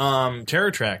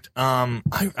 Terror Tract. I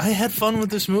had fun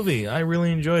with this movie. I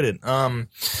really enjoyed it.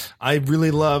 I really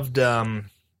loved,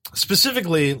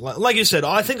 specifically, like you said,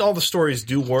 I think all the stories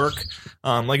do work.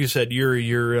 Like you said, you're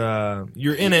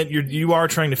in it. You are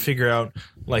trying to figure out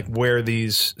like where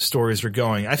these stories are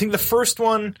going. I think the first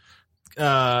one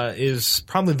is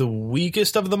probably the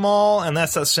weakest of them all, and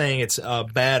that's not saying it's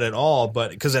bad at all, but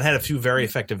because it had a few very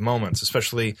effective moments,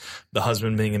 especially the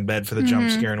husband being in bed for the jump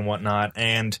scare and whatnot.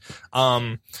 And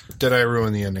did I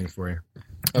ruin the ending for you?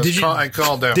 I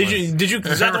called that. Did you?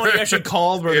 Is that the one you actually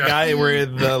called, where where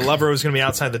the lover was going to be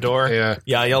outside the door? Yeah.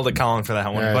 I yelled at Colin for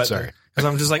that one. Yeah, but sorry. because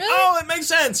I'm just like, oh, it makes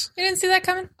sense. You didn't see that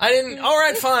coming? I didn't. All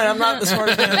right, fine. I'm not the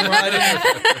smartest man in the world.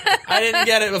 I didn't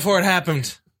get it before it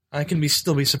happened. I can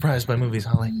still be surprised by movies,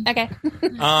 Holly. Okay.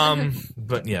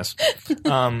 But yes.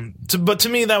 But to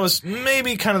me, that was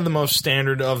maybe kind of the most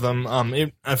standard of them.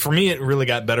 For me, it really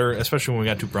got better, especially when we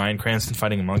got to Bryan Cranston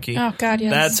fighting a monkey. Oh God,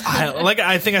 yes.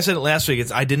 I think I said it last week.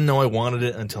 I didn't know I wanted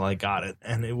it until I got it,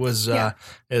 and it was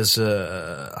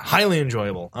highly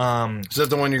enjoyable. Is that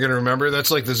the one you're going to remember?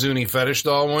 That's like the Zuni fetish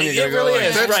doll one. You're It gonna really go like,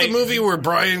 is, that's right. the movie where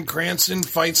Bryan Cranston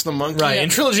fights the monkey. Right. In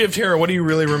Trilogy of Terror, what do you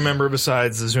really remember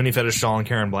besides the Zuni fetish doll and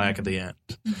Karen Black at the end?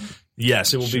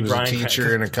 Yes, it will She be was Bryan a teacher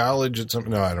Cranston. in a college at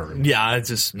something. No, I don't remember. Yeah, it's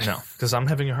just no, because I'm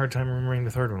having a hard time remembering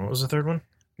the third one. What was the third one?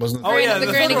 Wasn't Oh yeah, the the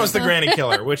third Granny one was the Killer. Granny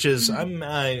Killer, which is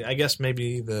I guess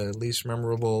maybe the least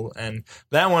memorable. And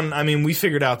that one, I mean, we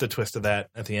figured out the twist of that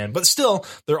at the end, but still,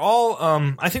 they're all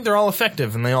I think they're all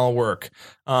effective and they all work.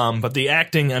 But the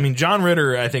acting, I mean, John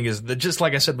Ritter, I think is just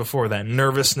like I said before, that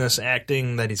nervousness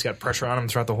acting that he's got pressure on him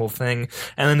throughout the whole thing,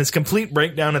 and then his complete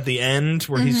breakdown at the end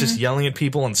where he's just yelling at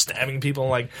people and stabbing people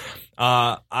like.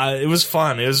 It was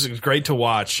fun. It was great to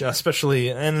watch, especially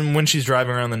and when she's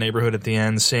driving around the neighborhood at the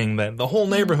end, seeing that the whole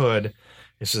neighborhood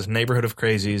is this neighborhood of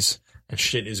crazies and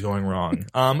shit is going wrong.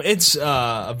 It's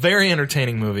a very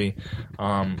entertaining movie.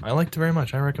 I liked it very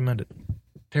much. I recommend it.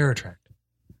 Terror Tract.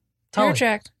 Terror Holly.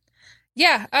 Tract.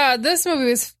 Yeah, this movie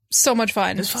was so much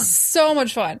fun. So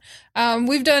much fun.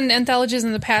 We've done anthologies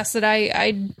in the past that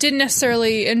I didn't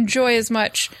necessarily enjoy as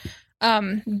much.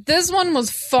 This one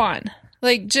was fun.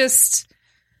 Like, just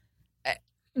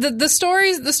the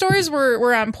stories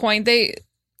were on point. They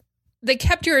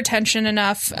kept your attention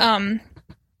enough.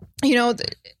 You know,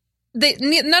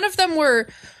 none of them were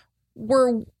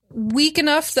weak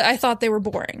enough that I thought they were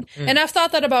boring. And I've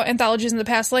thought that about anthologies in the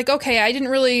past. Like, okay,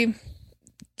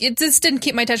 it just didn't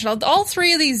keep my attention. All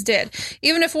three of these did.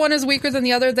 Even if one is weaker than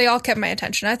the other, they all kept my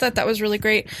attention. I thought that was really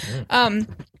great.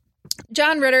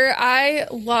 John Ritter, I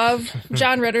love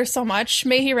John Ritter so much.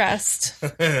 May he rest.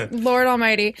 Lord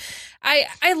Almighty.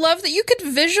 I love that you could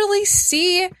visually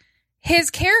see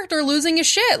his character losing his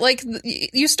shit. Like,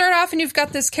 you start off and you've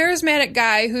got this charismatic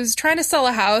guy who's trying to sell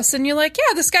a house, and you're like,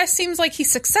 yeah, this guy seems like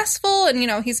he's successful, and, you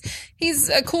know, he's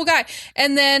a cool guy.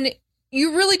 And then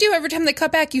you really do, every time they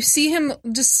cut back, you see him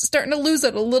just starting to lose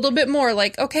it a little bit more.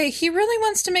 Like, okay, he really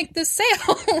wants to make this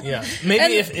sale. Yeah.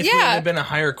 Maybe if it had been a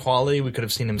higher quality, we could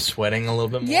have seen him sweating a little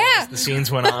bit more as the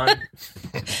scenes went on.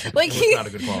 Like, not a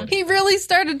good quality. He really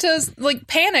started to, like,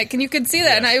 panic, and you could see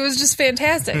that, and it was just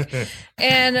fantastic.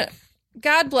 And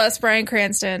God bless Bryan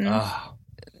Cranston.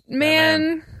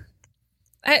 Man.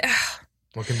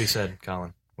 What can be said,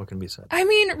 Colin? What can be said? I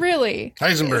mean, really.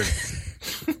 Heisenberg.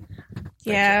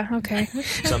 Yeah, okay.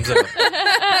 Sums it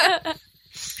up.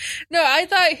 No, I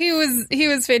thought he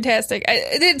was fantastic.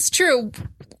 It's true.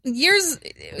 Years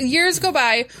go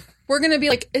by, we're gonna be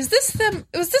like, was this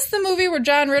the movie where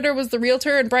John Ritter was the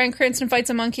realtor and Bryan Cranston fights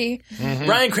a monkey? Mm-hmm.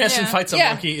 Bryan Cranston fights a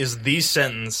monkey is the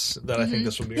sentence that I think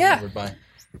this will be remembered by.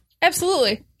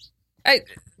 Absolutely. And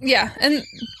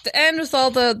the end with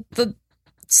all the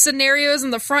scenarios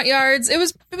in the front yards, it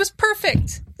was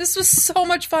perfect. This was so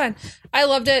much fun. I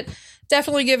loved it.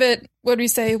 Definitely give it, what do we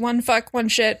say, one fuck, one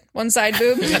shit, one side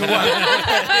boob.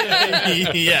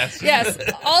 Yes. Yes.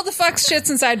 All the fucks, shits,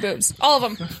 and side boobs. All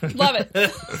of them. Love it.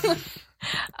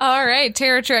 All right,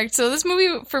 Terror Trek. So this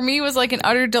movie for me was like an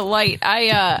utter delight.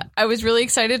 I was really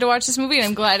excited to watch this movie, and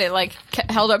I'm glad it like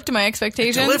held up to my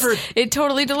expectations. It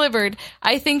totally delivered.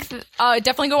 I think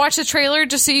definitely go watch the trailer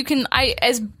just so you can.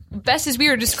 As best as we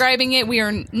are describing it, we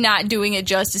are not doing it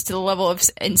justice to the level of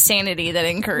insanity that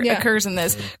occurs in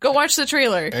this. Go watch the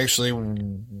trailer. Actually,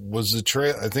 was the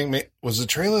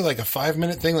trailer like a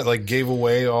 5-minute thing that like gave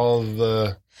away all of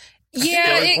the?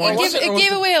 Yeah, it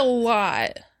gave away a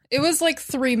lot. It was like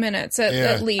 3 minutes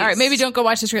at least. All right, maybe don't go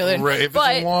watch the trailer. Right, if it's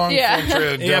a long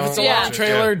trailer, if it's a long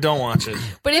trailer, don't watch it.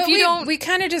 But if you don't, we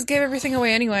kind of just gave everything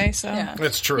away anyway. So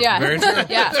that's true. Yeah, very true.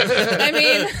 Yeah, I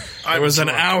mean, it was an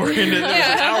hour into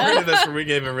this where we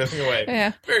gave everything away.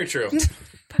 Yeah, very true.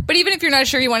 But even if you're not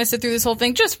sure you want to sit through this whole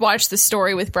thing, just watch the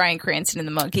story with Bryan Cranston and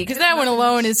the monkey, because that one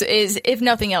alone is if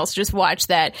nothing else, just watch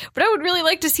that. But I would really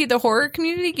like to see the horror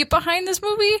community get behind this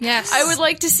movie. Yes. I would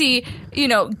like to see,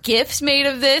 GIFs made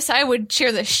of this. I would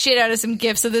share the shit out of some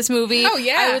GIFs of this movie. Oh,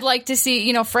 yeah. I would like to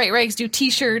see, Fright Rags do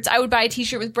t-shirts. I would buy a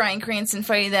t-shirt with Bryan Cranston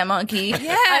fighting that monkey.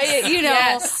 Yes.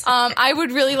 Yes. I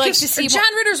would really like to see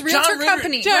John Ritter's Realtor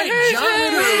Company. John Ritter,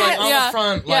 like on the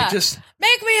front, like just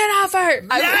make me an offer.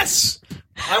 Yes.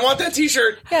 I want that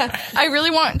t-shirt. Yeah. I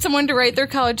really want someone to write their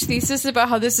college thesis about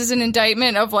how this is an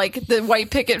indictment of like the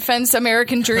white picket fence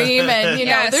American dream, and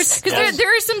there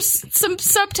is some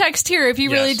subtext here if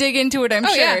you really dig into it, I'm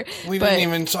sure. Yeah. We didn't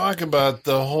even talk about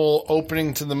the whole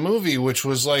opening to the movie, which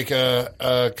was like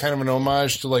a kind of an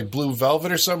homage to like Blue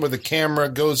Velvet or something, where the camera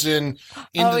goes into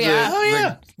the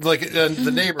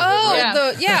neighborhood.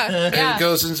 Oh, right? And it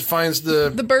goes and finds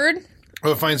the bird.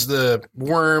 Oh, it finds the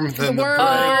worm, then the bird,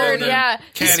 then the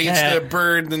cat eats the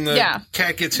bird, then the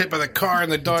cat gets hit by the car,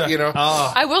 and the dog,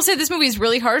 I will say this movie is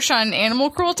really harsh on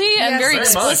animal cruelty and very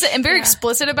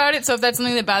explicit about it. So if that's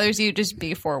something that bothers you, just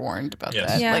be forewarned about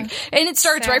that. Yeah. And it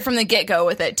starts right from the get-go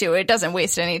with it too. It doesn't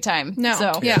waste any time. No.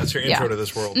 So, that's your intro to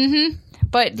this world. Mm-hmm.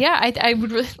 But yeah, I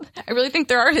really think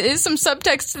there is some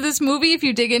subtext to this movie if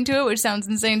you dig into it, which sounds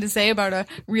insane to say about a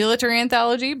realtor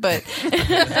anthology, but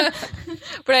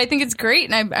but I think it's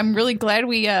great, and I'm really glad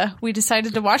we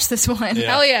decided to watch this one. Yeah.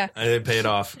 Hell yeah! It paid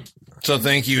off. So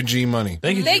thank you, G Money.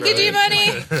 Thank you, G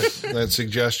Money. That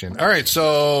suggestion. All right,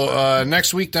 so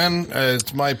next week then,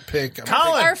 it's my pick.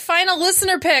 Colin! Our final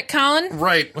listener pick, Colin.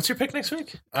 Right. What's your pick next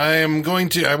week? I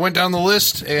went down the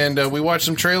list, and we watched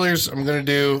some trailers. I'm going to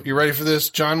do, you ready for this?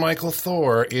 John Michael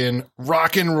Thor in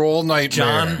Rock and Roll Nightmare.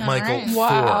 John Michael Thor.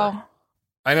 Wow.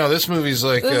 I know, this movie's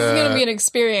like... This is going to be an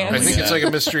experience. I think it's like a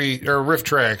mystery or riff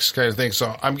tracks kind of thing,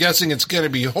 so I'm guessing it's going to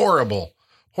be horrible.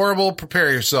 Horrible,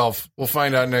 prepare yourself. We'll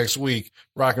find out next week.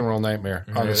 Rock and Roll Nightmare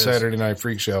on the Saturday Night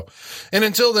Freak Show. And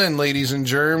until then, ladies and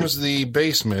germs, the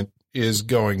basement is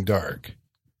going dark.